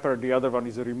is a wrapper, the other one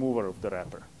is a remover of the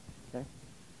wrapper. Okay?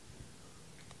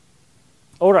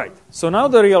 All right, so now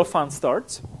the real fun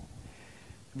starts.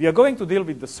 We are going to deal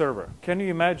with the server. Can you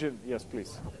imagine? Yes,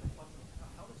 please.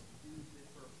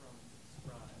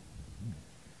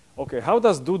 Okay, how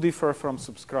does do differ from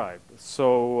subscribe?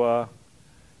 So,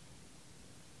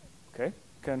 okay,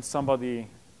 can somebody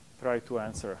try to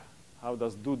answer? How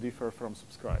does do differ from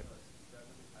subscribe?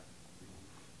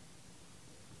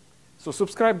 So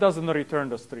subscribe doesn't return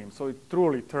the stream, so it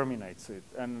truly terminates it.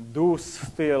 And do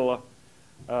still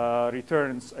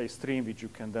returns a stream which you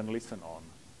can then listen on.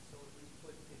 So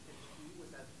if do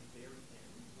was at the very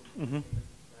end, Mm-hmm.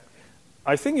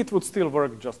 I think it would still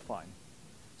work just fine.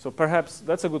 So perhaps,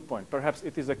 that's a good point. Perhaps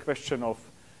it is a question of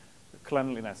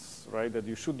cleanliness, right? That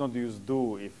you should not use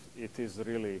do if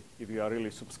you are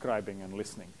really subscribing and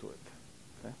listening to it.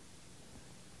 Okay?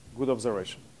 Good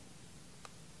observation.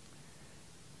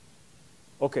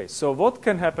 Okay, so what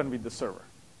can happen with the server?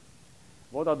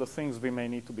 What are the things we may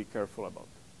need to be careful about?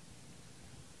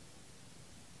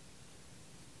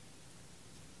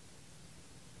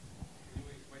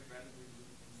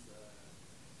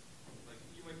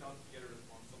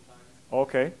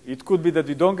 Okay, it could be that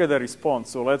you don't get a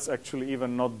response, so let's actually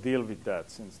even not deal with that,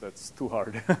 since that's too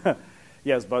hard.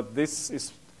 Yes, but this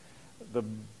is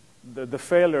the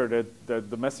failure that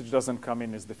the message doesn't come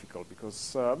in is difficult,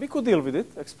 because we could deal with it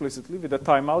explicitly with a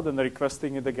timeout and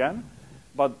requesting it again,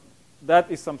 but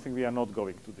that is something we are not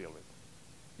going to deal with.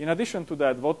 In addition to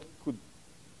that, what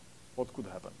could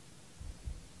happen?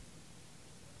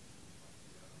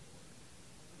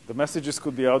 The messages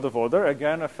could be out of order.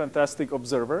 Again, a fantastic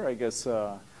observer. I guess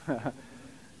the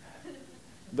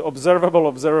observable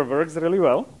observer works really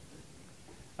well.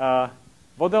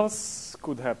 What else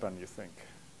could happen, you think?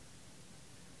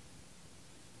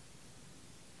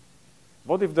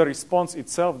 What if the response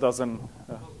itself doesn't...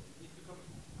 couldn't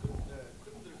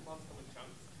the response come in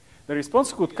chunks? The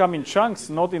response could come in chunks,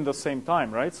 not in the same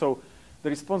time, right? So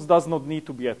the response does not need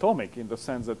to be atomic in the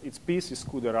sense that its pieces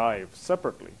could arrive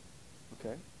separately.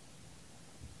 Okay?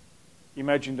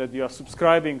 Imagine that you are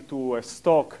subscribing to a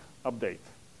stock update.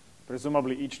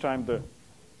 Presumably each time the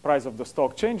price of the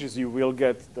stock changes, you will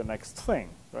get the next thing,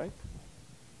 right?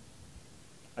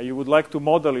 You would like to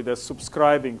model it as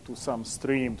subscribing to some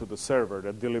stream to the server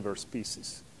that delivers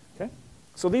pieces. Okay?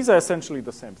 So these are essentially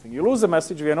the same thing. You lose a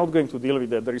message, we are not going to deal with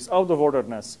that. There is out of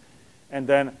orderness, and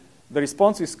then the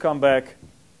responses come back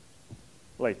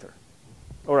later.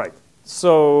 All right.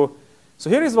 So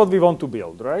here is what we want to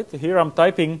build, right? Here I'm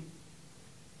typing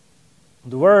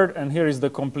the word, and here is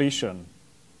the completion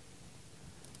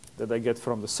that I get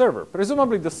from the server.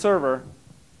 Presumably the server,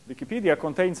 Wikipedia,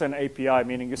 contains an API,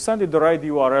 meaning you send it the right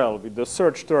URL with the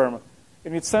search term,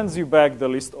 and it sends you back the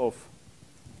list of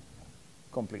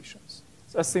completions.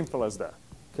 It's as simple as that.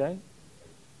 Okay?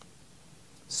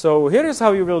 So here is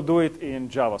how you will do it in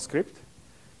JavaScript.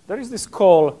 There is this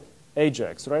call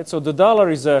Ajax, right? So the dollar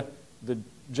is the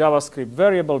JavaScript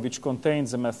variable which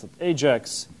contains the method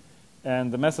Ajax,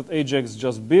 and the method Ajax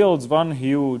just builds one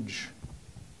huge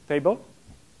table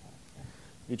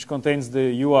which contains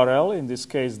the URL. In this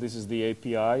case, this is the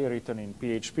API written in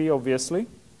PHP, obviously.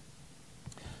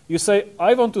 You say,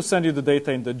 I want to send you the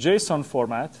data in the JSON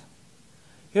format.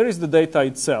 Here is the data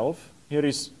itself. Here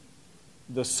is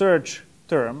the search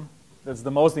term. That's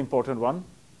the most important one.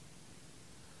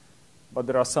 But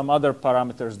there are some other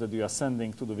parameters that you are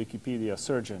sending to the Wikipedia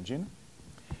search engine.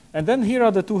 And then here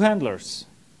are the two handlers.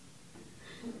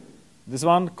 This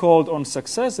one called on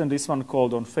success and this one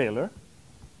called on failure.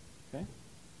 Okay.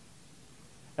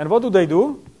 And what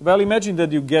do? Well, imagine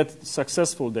that you get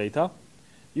successful data.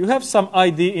 You have some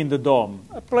ID in the DOM,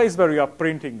 a place where you are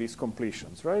printing these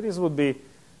completions, right? This would be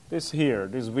this here.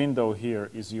 This window here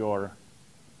is your...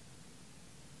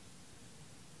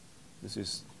 This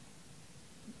is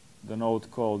the node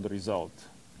called result.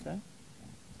 Okay.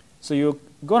 So you're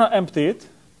going to empty it.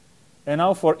 And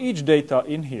now for each data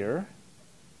in here,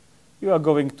 you are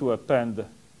going to append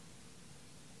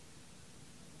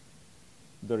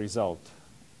the result.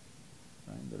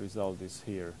 Right? The result is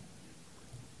here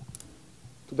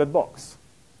to that box.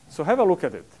 So have a look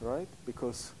at it, right?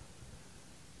 Because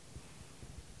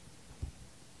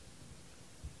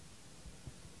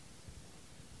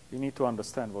you need to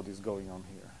understand what is going on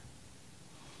here.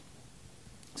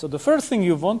 So the first thing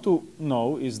you want to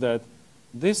know is that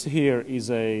this here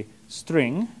is a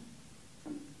string.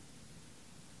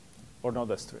 Or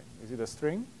not a string. Is it a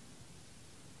string?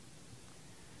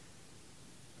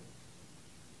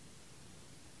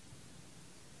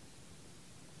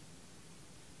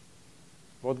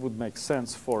 What would make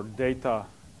sense for data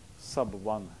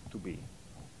sub1 to be?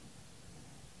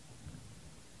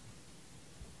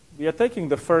 We are taking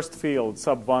the first field,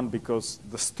 sub1, because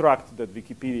the struct that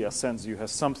Wikipedia sends you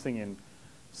has something in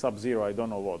sub0, I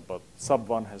don't know what, but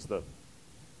sub1 has the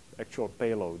actual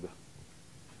payload.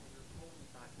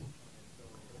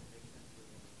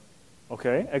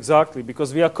 Okay, exactly,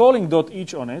 because we are calling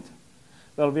 .each on it.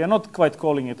 Well, we are not quite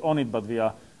calling it on it, but we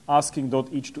are asking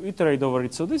 .each to iterate over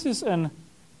it. So this is an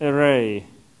array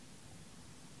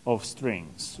of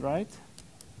strings, right?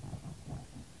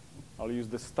 I'll use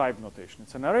this type notation.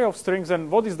 It's an array of strings, and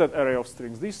what is that array of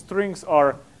strings? These strings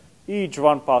are each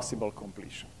one possible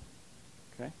completion.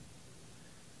 Okay.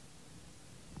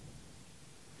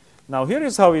 Now here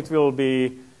is how it will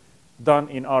be done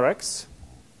in Rx.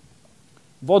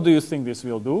 What do you think this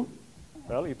will do?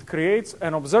 Well, it creates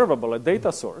an observable, a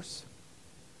data source,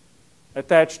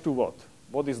 attached to what?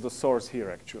 What is the source here,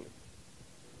 actually?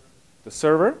 The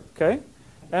server, okay?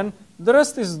 And the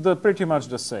rest is pretty much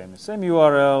the same. Same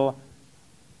URL,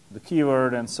 the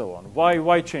keyword, and so on.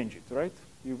 Why change it, right?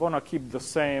 You want to keep the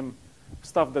same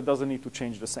stuff that doesn't need to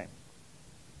change the same.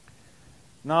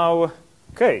 Now,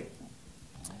 okay.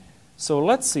 So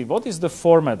let's see, what is the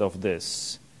format of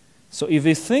this? So if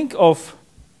we think of,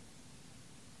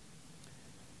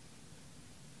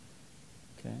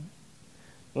 okay,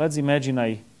 let's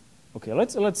imagine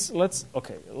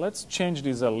let's change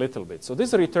this a little bit. So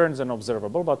this returns an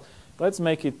observable, but let's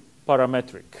make it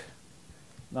parametric.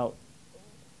 Now,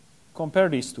 compare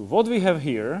these two. What we have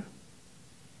here,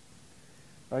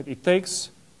 right? It takes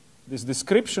this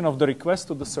description of the request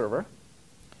to the server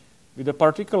with a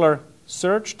particular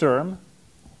search term.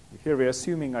 Here we're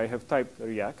assuming I have typed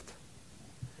React.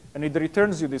 And it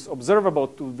returns you this observable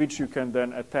to which you can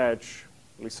then attach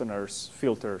listeners,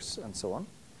 filters, and so on.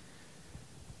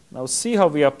 Now see how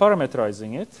we are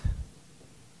parameterizing it.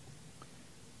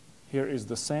 Here is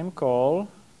the same call.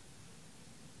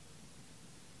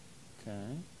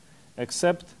 Okay.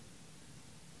 Except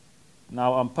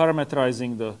now I'm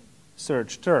parameterizing the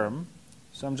search term.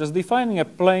 So I'm just defining a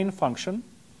plain function,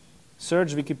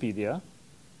 search Wikipedia,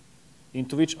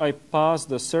 into which I pass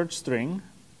the search string.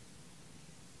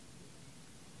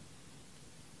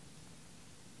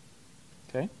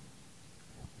 Okay.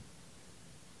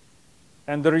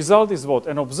 And the result is what?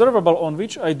 An observable on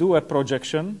which I do a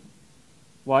projection.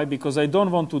 Why? Because I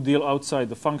don't want to deal outside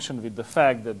the function with the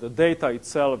fact that the data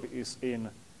itself is in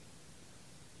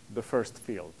the first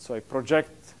field. So I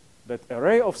project that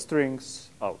array of strings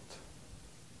out.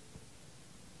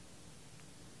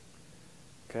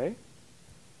 Okay.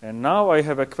 And now I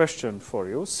have a question for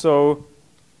you. So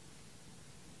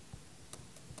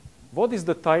what is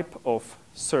the type of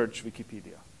search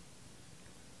Wikipedia?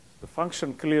 The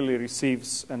function clearly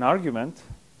receives an argument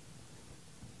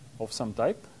of some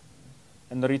type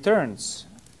and returns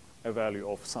a value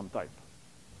of some type.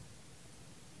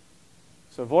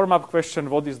 So warm-up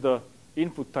question, what is the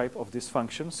input type of this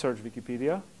function, search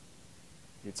Wikipedia?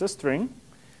 It's a string.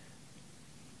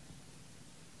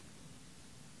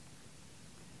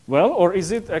 Well, or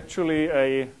is it actually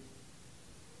a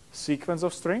sequence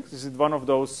of strings? Is it one of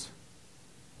those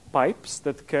pipes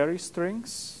that carry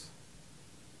strings?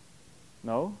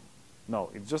 No?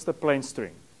 No, it's just a plain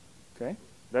string. Okay?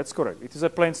 That's correct. It is a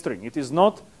plain string. It is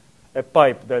not a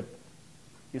pipe that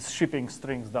is shipping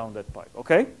strings down that pipe.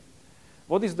 Okay?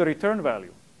 What is the return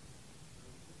value?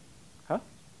 Huh?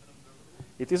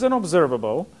 It is an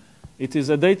observable. It is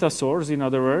a data source, in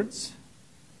other words.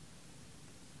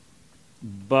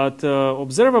 But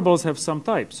observables have some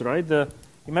types, right?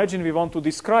 Imagine we want to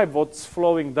describe what's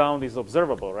flowing down this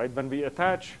observable, right? When we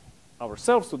attach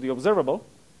ourselves to the observable,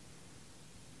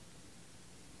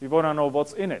 we want to know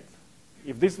what's in it.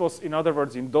 If this was, in other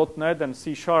words, in .NET and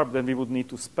C#, then we would need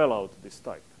to spell out this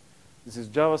type. This is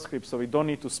JavaScript, so we don't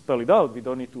need to spell it out. We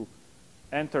don't need to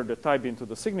enter the type into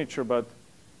the signature, but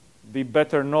we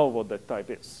better know what that type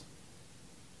is.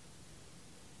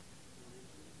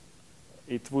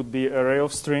 It would be array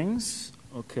of strings.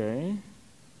 Okay.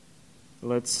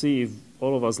 Let's see if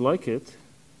all of us like it.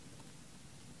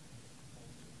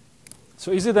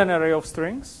 So is it an array of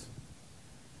strings?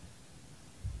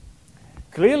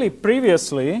 Clearly,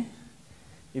 previously,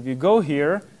 if you go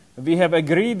here, we have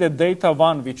agreed that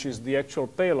data1, which is the actual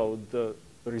payload, the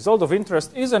result of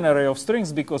interest, is an array of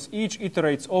strings because each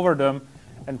iterates over them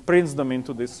and prints them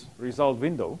into this result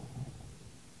window.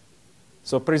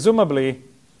 So presumably,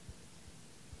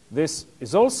 this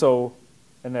is also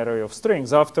an array of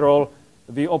strings. After all,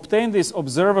 we obtain this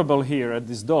observable here at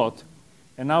this dot,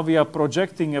 and now we are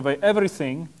projecting away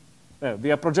everything.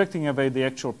 We are projecting away the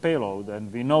actual payload,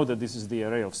 and we know that this is the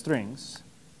array of strings.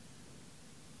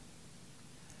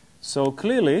 So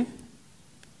clearly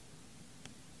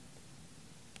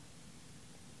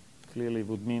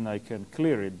would mean I can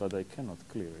clear it, but I cannot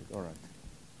clear it. All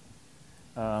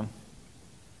right.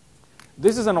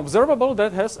 This is an observable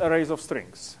that has arrays of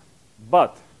strings.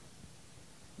 But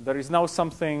there is now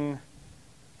something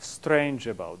strange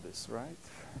about this, right?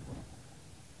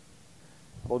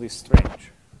 What is strange?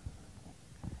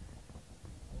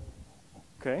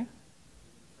 Okay.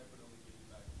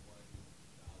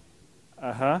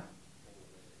 Uh-huh.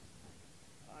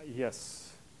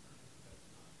 Yes.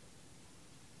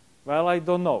 Well, I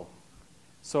don't know.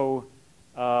 So,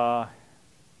 but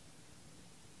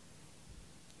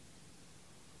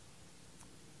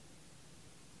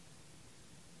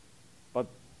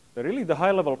really the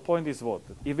high-level point is what?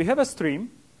 If we have a stream,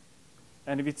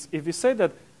 and if we say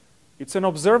that It's an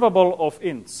observable of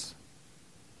ints.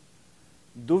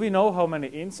 Do we know how many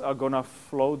ints are going to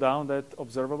flow down that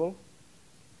observable,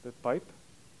 that pipe?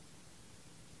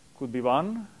 Could be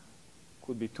 1,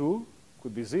 could be 2,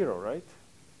 could be 0, right?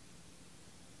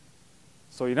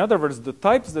 So in other words, the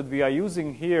types that we are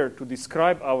using here to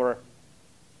describe our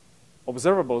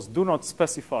observables do not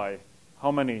specify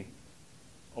how many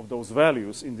of those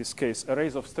values, in this case,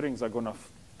 arrays of strings, are going to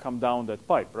come down that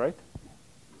pipe, right?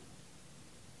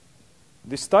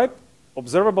 This type,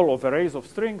 observable of arrays of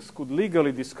strings, could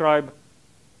legally describe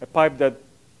a pipe that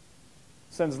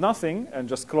sends nothing and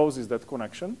just closes that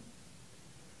connection.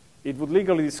 It would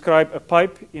legally describe a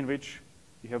pipe in which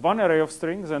you have one array of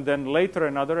strings and then later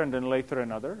another and then later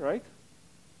another, right?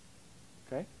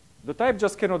 Okay. The type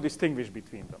just cannot distinguish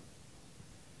between them.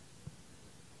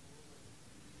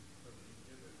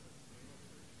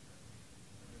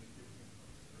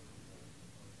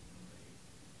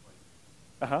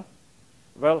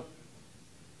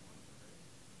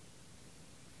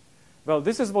 Well,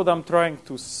 this is what I'm trying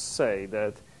to say.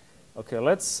 That okay,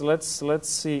 let's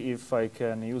see if I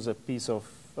can use a piece of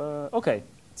okay.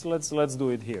 So let's do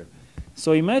it here.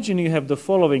 So imagine you have the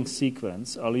following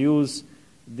sequence. I'll use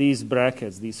these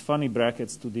brackets, these funny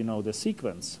brackets, to denote the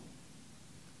sequence.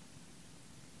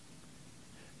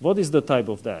 What is the type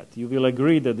of that? You will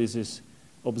agree that this is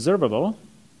observable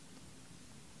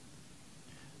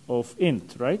of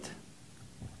int, right?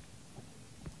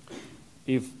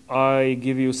 If I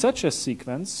give you such a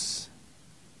sequence,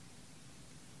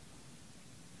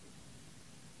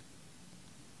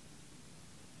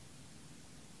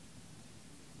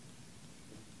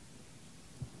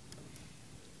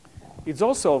 it's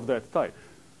also of that type.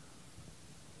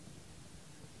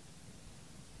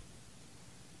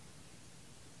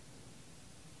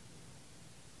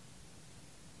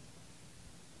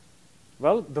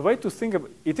 Well, the way to think of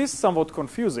it is somewhat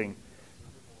confusing.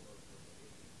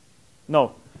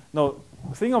 No.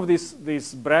 Think of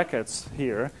these brackets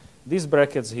here,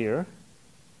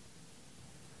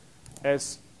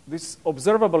 as this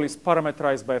observable is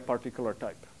parameterized by a particular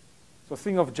type. So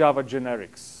think of Java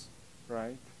generics,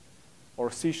 right?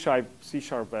 Or C#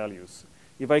 values.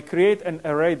 If I create an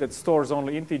array that stores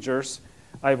only integers,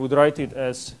 I would write it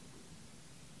as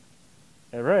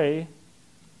array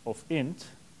of int.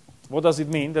 What does it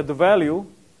mean? That the value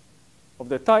of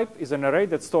the type is an array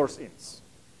that stores ints.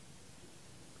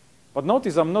 But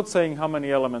notice I'm not saying how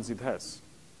many elements it has.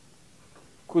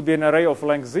 Could be an array of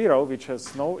length 0, which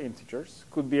has no integers.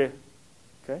 Could be a,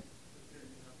 okay?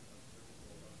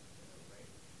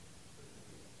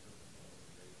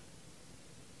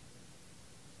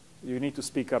 You need to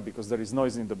speak up because there is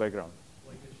noise in the background.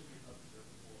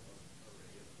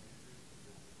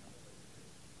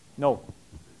 No.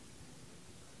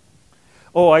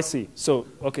 Oh, I see. So,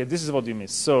 okay, this is what you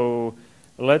miss. So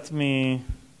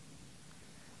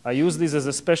I use this as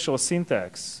a special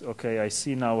syntax. Okay, I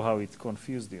see now how it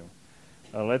confused you.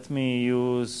 Let me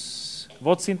use,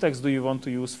 what syntax do you want to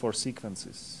use for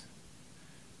sequences?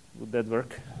 Would that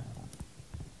work?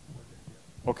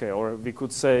 Okay, or we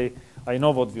could say, I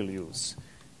know what we'll use.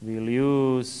 We'll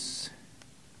use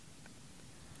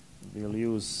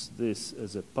this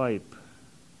as a pipe.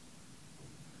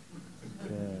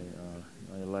 Okay,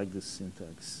 I like this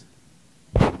syntax.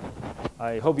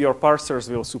 I hope your parsers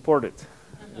will support it.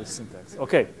 This syntax.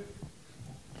 Okay.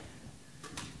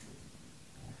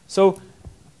 So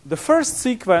the first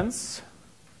sequence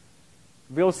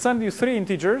will send you 3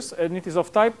 integers, and it is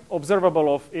of type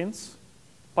observable of ints,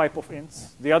 pipe of ints.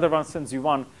 The other one sends you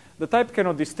 1. The type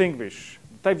cannot distinguish.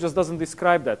 The type just doesn't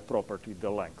describe that property, the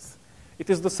length. It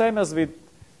is the same as with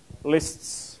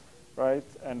lists, right,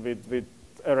 and with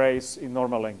arrays in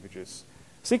normal languages.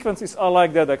 Sequences are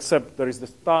like that, except there is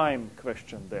this time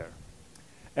question there.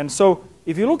 And so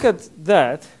if you look at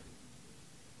that,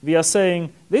 we are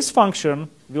saying this function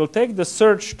will take the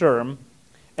search term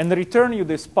and return you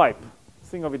this pipe.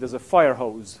 Think of it as a fire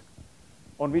hose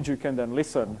on which you can then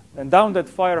listen. And down that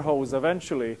fire hose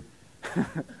eventually,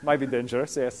 might be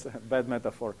dangerous, yes, bad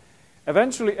metaphor,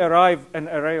 eventually arrive an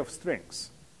array of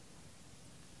strings.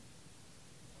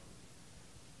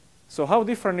 So how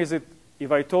different is it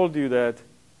if I told you that?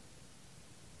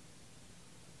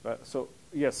 So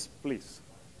yes, please.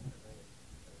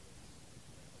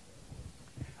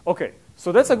 Okay,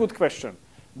 so that's a good question.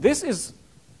 This is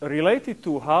related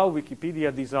to how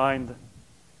Wikipedia designed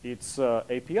its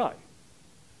API.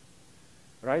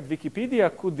 Right?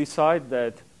 Wikipedia could decide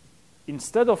that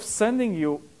instead of sending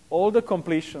you all the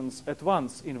completions at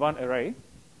once in one array,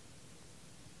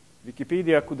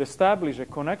 Wikipedia could establish a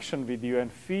connection with you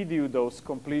and feed you those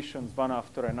completions one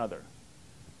after another.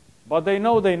 But they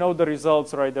know the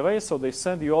results right away, so they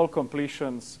send you all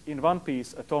completions in one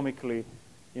piece, atomically,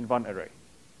 in one array.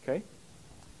 Okay?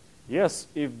 Yes,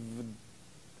 if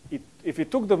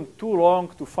it took them too long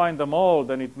to find them all,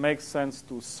 then it makes sense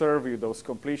to serve you those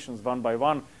completions one by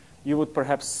one. You would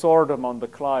perhaps sort them on the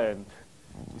client,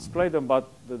 display them, but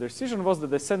the decision was that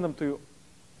they send them to you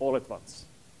all at once.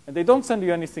 And they don't send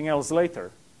you anything else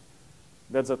later.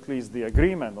 That's at least the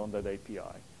agreement on that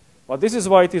API. But this is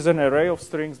why it is an array of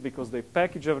strings, because they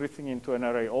package everything into an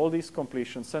array, all these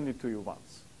completions, send it to you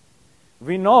once.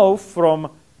 We know from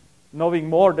knowing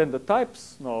more than the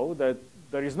types know that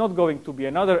there is not going to be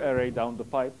another array down the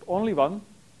pipe, only one,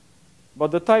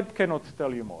 but the type cannot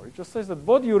tell you more. It just says that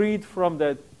what you read from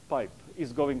that pipe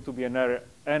is going to be an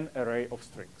array of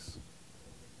strings.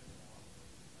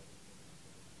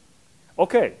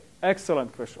 Okay,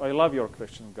 excellent question. I love your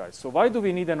question, guys. So why do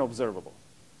we need an observable?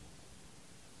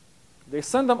 They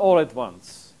send them all at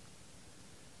once.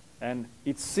 And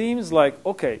it seems like,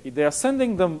 okay, if they are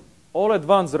sending them all at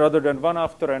once rather than one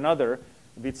after another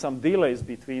with some delays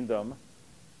between them,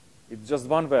 it's just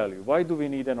one value. Why do we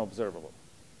need an observable?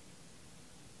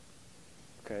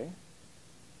 Okay.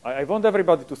 I want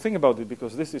everybody to think about it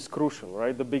because this is crucial,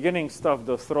 right? The beginning stuff,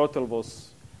 the throttle was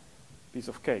a piece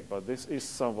of cake, but this is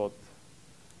somewhat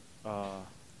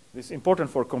this is important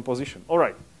for composition. All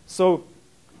right. So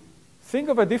think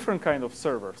of a different kind of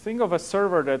server. Think of a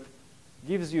server that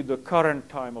gives you the current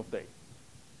time of day.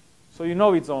 So you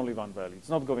know it's only one value. It's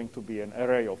not going to be an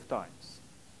array of times.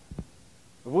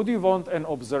 Would you want an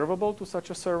observable to such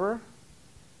a server?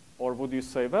 Or would you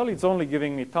say, well, it's only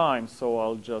giving me time, so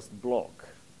I'll just block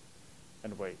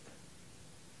and wait?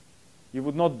 You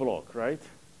would not block, right?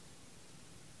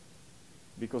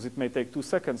 Because it may take 2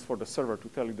 seconds for the server to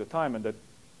tell you the time, and that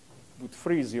would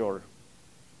freeze your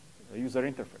user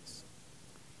interface.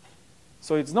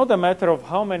 So it's not a matter of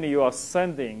how many you are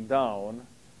sending down,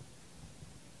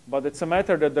 but it's a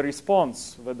matter that the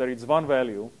response, whether it's one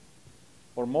value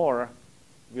or more,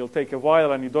 will take a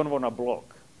while, and you don't want to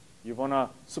block. You want to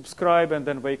subscribe and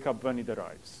then wake up when it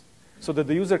arrives, so that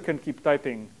the user can keep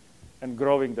typing and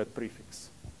growing that prefix.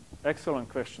 Excellent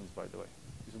questions, by the way.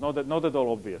 It's not at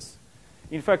all obvious.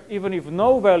 In fact, even if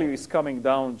no value is coming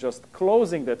down, just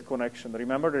closing that connection,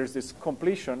 remember there's this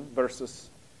completion versus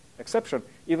exception.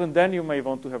 Even then you may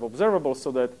want to have observables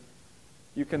so that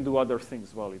you can do other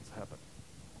things while it's happening.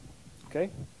 Okay?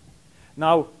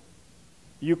 Now,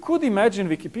 you could imagine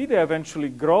Wikipedia eventually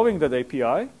growing that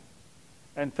API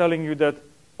and telling you that,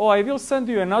 oh, I will send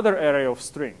you another array of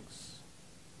strings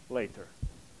later,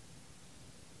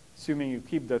 assuming you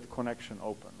keep that connection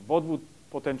open. What would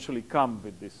potentially come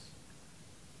with this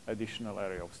additional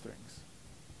array of strings?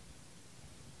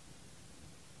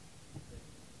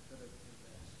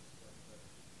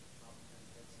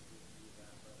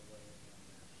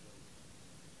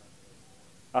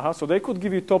 So they could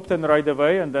give you top 10 right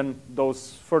away and then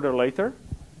those further later.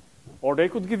 Or they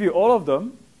could give you all of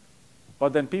them,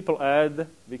 but then people add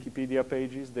Wikipedia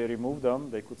pages, they remove them,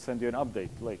 they could send you an update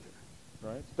later.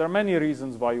 Right? There are many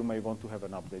reasons why you may want to have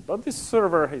an update, but this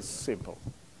server is simple.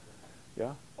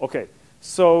 Yeah? Okay,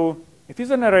 so it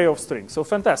is an array of strings, so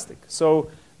fantastic.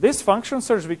 So this function,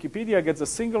 search Wikipedia, gets a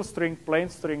single string, plain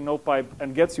string, no pipe,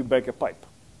 and gets you back a pipe.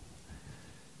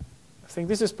 I think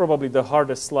this is probably the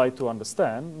hardest slide to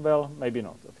understand. Well, maybe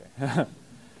not.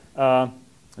 Okay.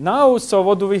 Now, so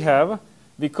what do we have?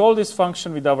 We call this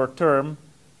function with our term.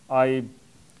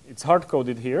 It's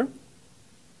hard-coded here.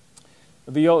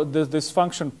 This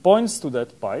function points to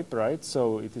that pipe, right?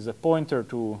 So it is a pointer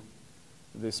to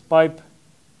this pipe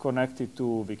connected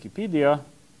to Wikipedia.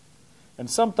 And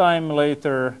sometime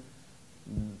later,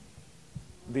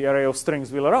 the array of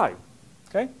strings will arrive.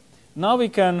 Okay? Now we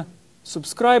can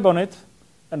subscribe on it,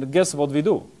 and guess what we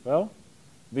do? Well,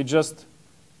 we just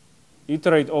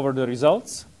iterate over the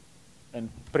results and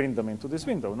print them into this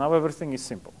window. Now everything is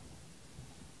simple.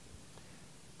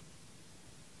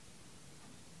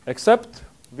 Except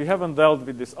we haven't dealt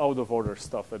with this out-of-order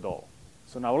stuff at all.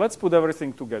 So now let's put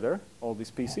everything together, all these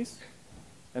pieces,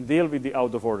 and deal with the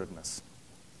out-of-orderedness.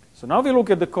 So now we look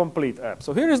at the complete app.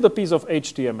 So here is the piece of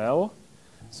HTML,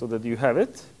 so that you have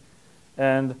it.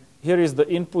 And here is the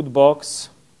input box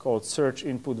called search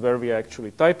input, where we are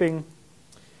actually typing.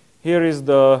 Here is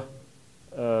the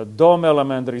DOM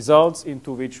element results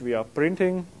into which we are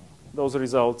printing those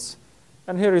results.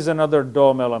 And here is another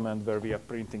DOM element where we are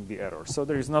printing the error. So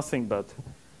there is nothing but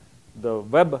the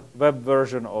web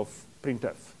version of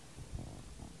printf.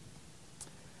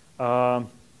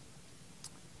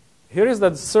 Here is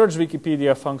that search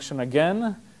Wikipedia function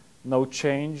again. No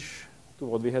change to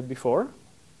what we had before.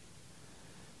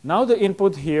 Now the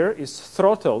input here is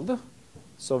throttled.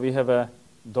 So we have a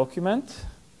document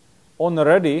on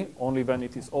ready. Only when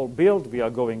it is all built, we are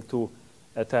going to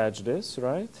attach this,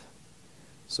 right?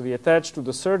 So we attach to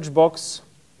the search box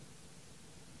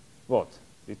what?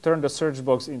 We turn the search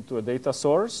box into a data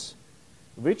source,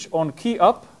 which on key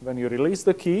up, when you release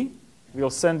the key, will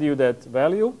send you that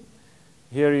value.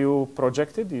 Here you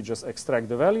project it, you just extract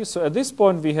the value. So at this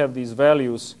point, we have these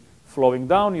values flowing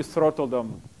down. You throttle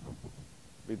them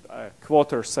with a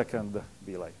quarter-second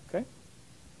delay, okay?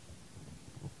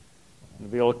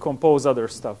 We'll compose other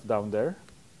stuff down there.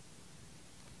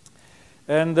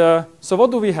 And so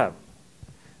what do we have?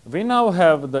 We now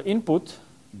have the input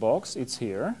box. It's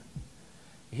here.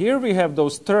 Here we have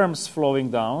those terms flowing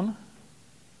down.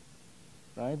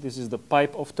 Right? This is the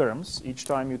pipe of terms. Each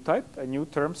time you type, a new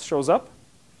term shows up.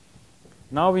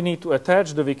 Now we need to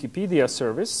attach the Wikipedia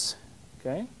service,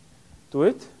 okay, to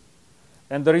it.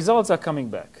 And the results are coming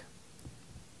back.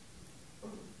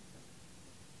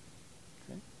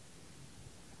 Okay.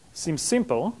 Seems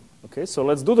simple. Okay, so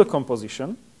let's do the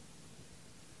composition.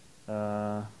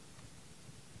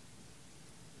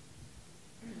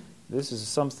 This is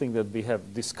something that we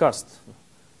have discussed,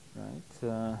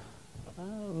 right?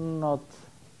 Not.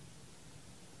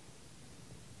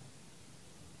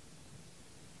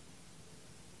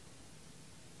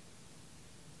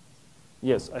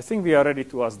 Yes, I think we are ready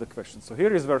to ask the question. So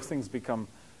here is where things become,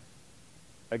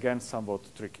 again, somewhat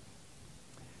tricky.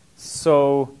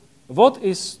 So what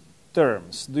is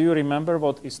terms? Do you remember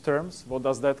what is terms? What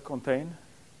does that contain?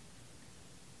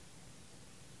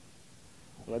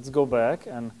 Let's go back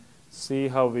and see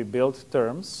how we built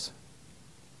terms.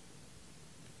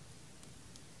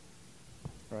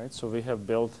 Right, so we have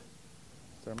built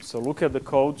terms. So look at the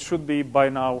code. Should be by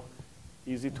now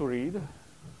easy to read.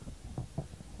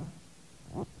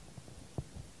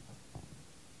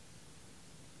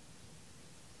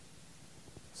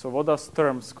 So what does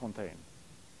terms contain?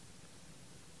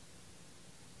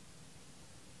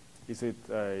 Is it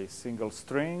a single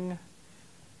string,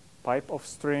 pipe of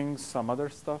strings, some other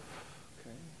stuff?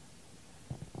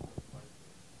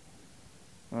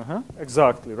 Okay.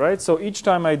 Exactly, right? So each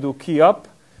time I do key up,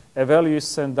 a value is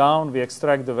sent down, we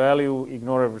extract the value,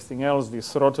 ignore everything else, we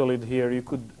throttle it here. You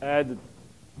could add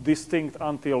distinct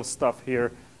until stuff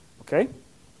here, okay?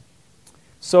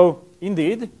 So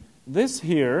indeed, this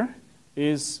here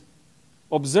is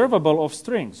observable of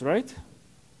strings, right?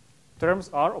 Terms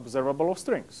are observable of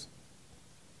strings.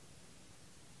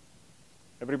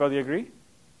 Everybody agree?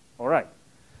 All right.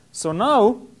 So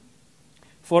now,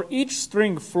 for each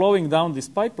string flowing down this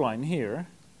pipeline here,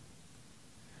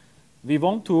 we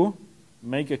want to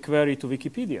make a query to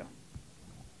Wikipedia.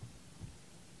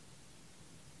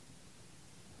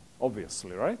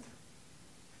 Obviously, right?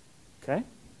 Okay.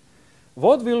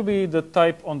 What will be the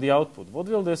type on the output? What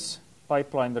will this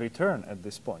pipeline return at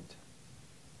this point?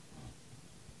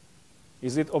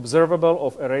 Is it observable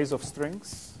of arrays of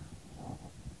strings?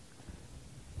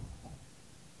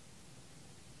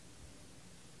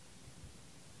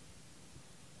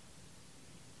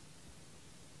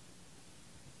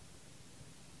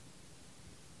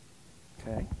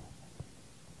 Okay.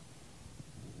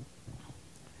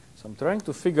 So I'm trying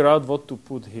to figure out what to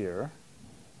put here.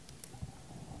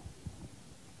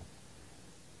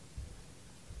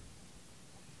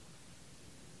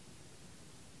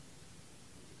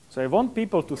 So I want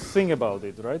people to think about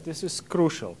it, right? This is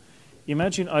crucial.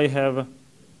 Imagine I have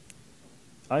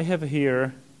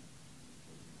here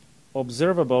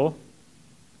observable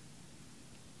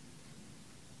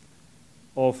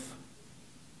of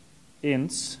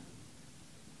ints,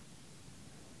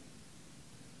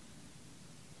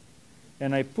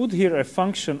 and I put here a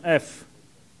function f.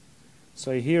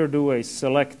 So I here do a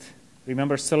select.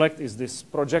 Remember, select is this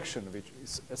projection, which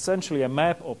is essentially a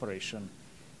map operation.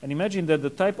 And imagine that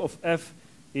the type of f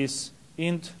is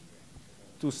int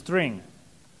to string.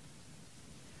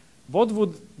 What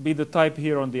would be the type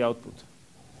here on the output?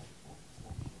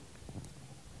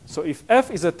 So if f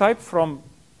is a type from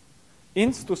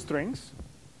ints to strings,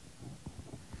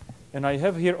 and I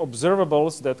have here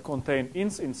observables that contain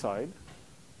ints inside,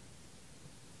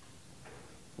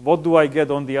 what do I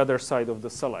get on the other side of the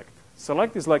select?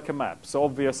 Select is like a map, so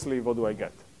obviously what do I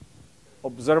get?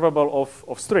 Observable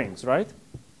of strings, right?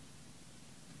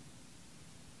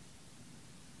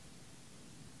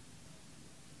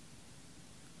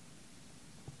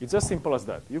 It's as simple as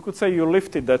that. You could say you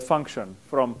lifted that function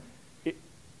from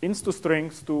ints to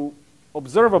strings to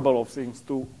observable of things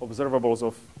to observables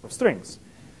of strings.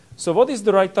 So what is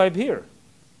the right type here?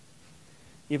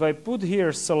 If I put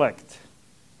here select,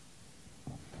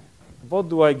 what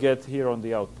do I get here on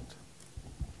the output?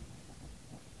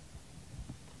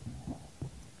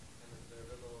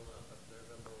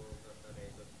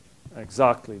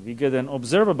 Exactly. We get an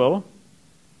observable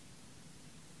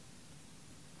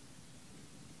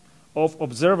of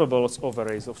observables of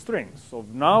arrays of strings. So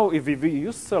now if we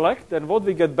use select, then what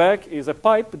we get back is a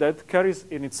pipe that carries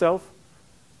in itself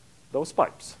those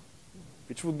pipes,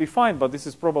 which would be fine, but this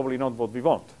is probably not what we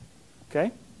want.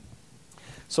 Okay?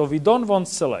 So we don't want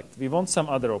select. We want some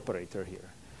other operator here.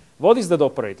 What is that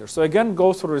operator? So again,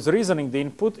 go through this reasoning. The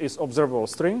input is observable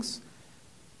strings.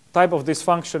 Type of this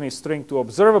function is string to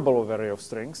observable of array of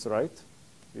strings, right?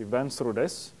 We went through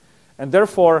this. And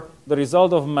therefore, the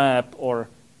result of map, or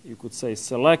you could say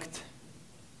select,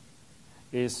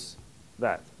 is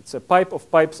that. It's a pipe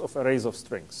of pipes of arrays of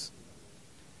strings.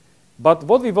 But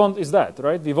what we want is that,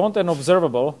 right? We want an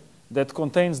observable that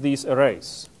contains these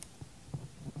arrays.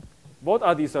 What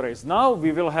are these arrays? Now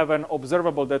we will have an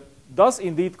observable that does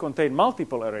indeed contain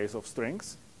multiple arrays of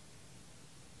strings,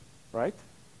 right?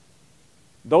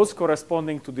 Those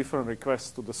corresponding to different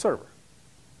requests to the server.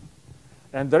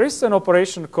 And there is an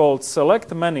operation called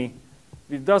select many,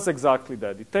 which does exactly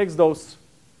that. It takes those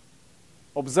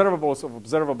observables of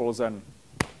observables and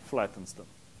flattens them.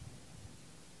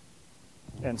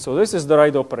 And so this is the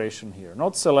right operation here.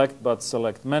 Not select, but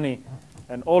select many.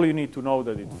 And all you need to know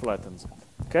that it flattens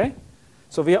it. Okay?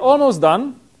 So we are almost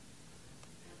done,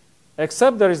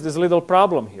 except there is this little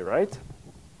problem here, right?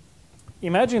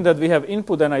 Imagine that we have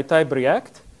input and I type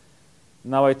react.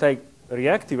 Now I type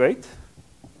reactivate.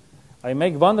 I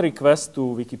make one request to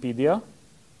Wikipedia.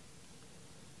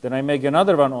 Then I make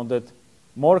another one on that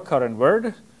more current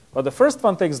word. But the first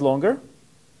one takes longer.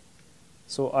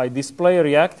 So I display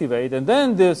reactivate. And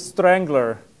then the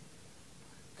strangler,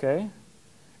 okay,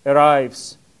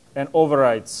 arrives and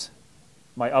overrides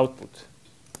my output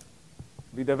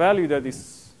with a value that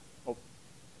is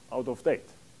out of date.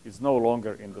 It's no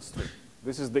longer in the string.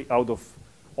 This is the out of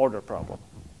order problem.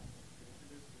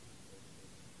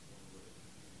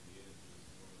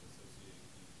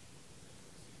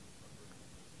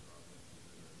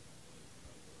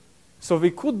 So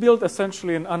we could build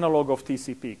essentially an analog of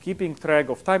TCP, keeping track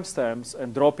of timestamps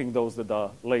and dropping those data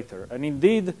later. And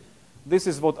indeed, this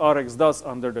is what Rx does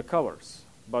under the covers.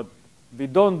 But we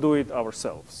don't do it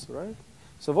ourselves, right?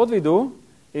 So what we do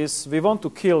is we want to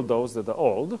kill those that are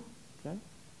old. Okay?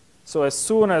 So as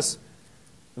soon as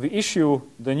we issue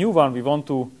the new one, we want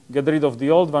to get rid of the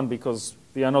old one because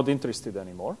we are not interested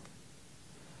anymore.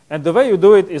 And the way you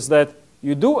do it is that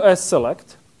you do as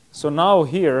select. So now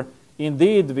here,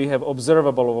 indeed, we have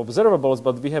observable of observables,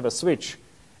 but we have a switch.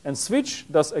 And switch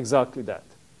does exactly that.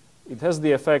 It has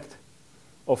the effect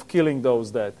of killing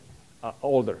those that are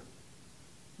older.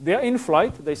 They are in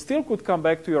flight. They still could come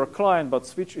back to your client, but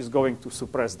switch is going to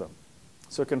suppress them.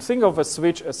 So you can think of a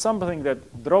switch as something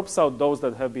that drops out those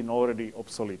that have been already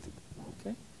obsoleted.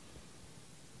 Okay?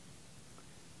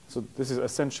 So this is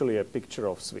essentially a picture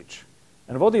of switch.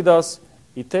 And what it does,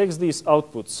 it takes these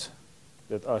outputs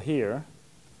that are here,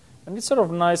 and it sort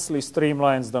of nicely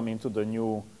streamlines them into the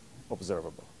new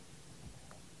observable.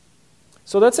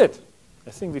 So that's it. I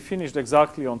think we finished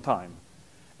exactly on time.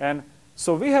 And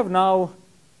so we have now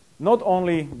not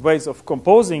only ways of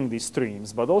composing these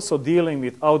streams, but also dealing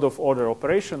with out-of-order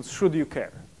operations, should you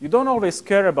care. You don't always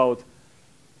care about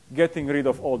getting rid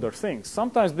of older things.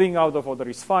 Sometimes being out of order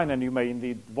is fine, and you may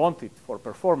indeed want it for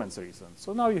performance reasons.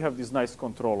 So now you have this nice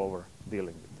control over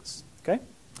dealing with this. Okay?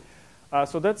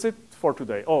 So that's it for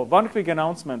today. Oh, one quick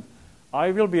announcement. I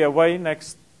will be away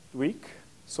next week.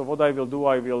 So what I will do,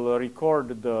 I will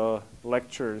record the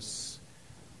lectures,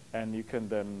 and you can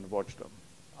then watch them.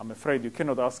 I'm afraid you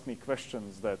cannot ask me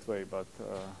questions that way, but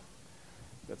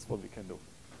that's what we can do.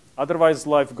 Otherwise,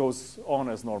 life goes on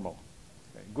as normal.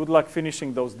 Okay. Good luck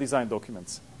finishing those design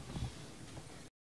documents.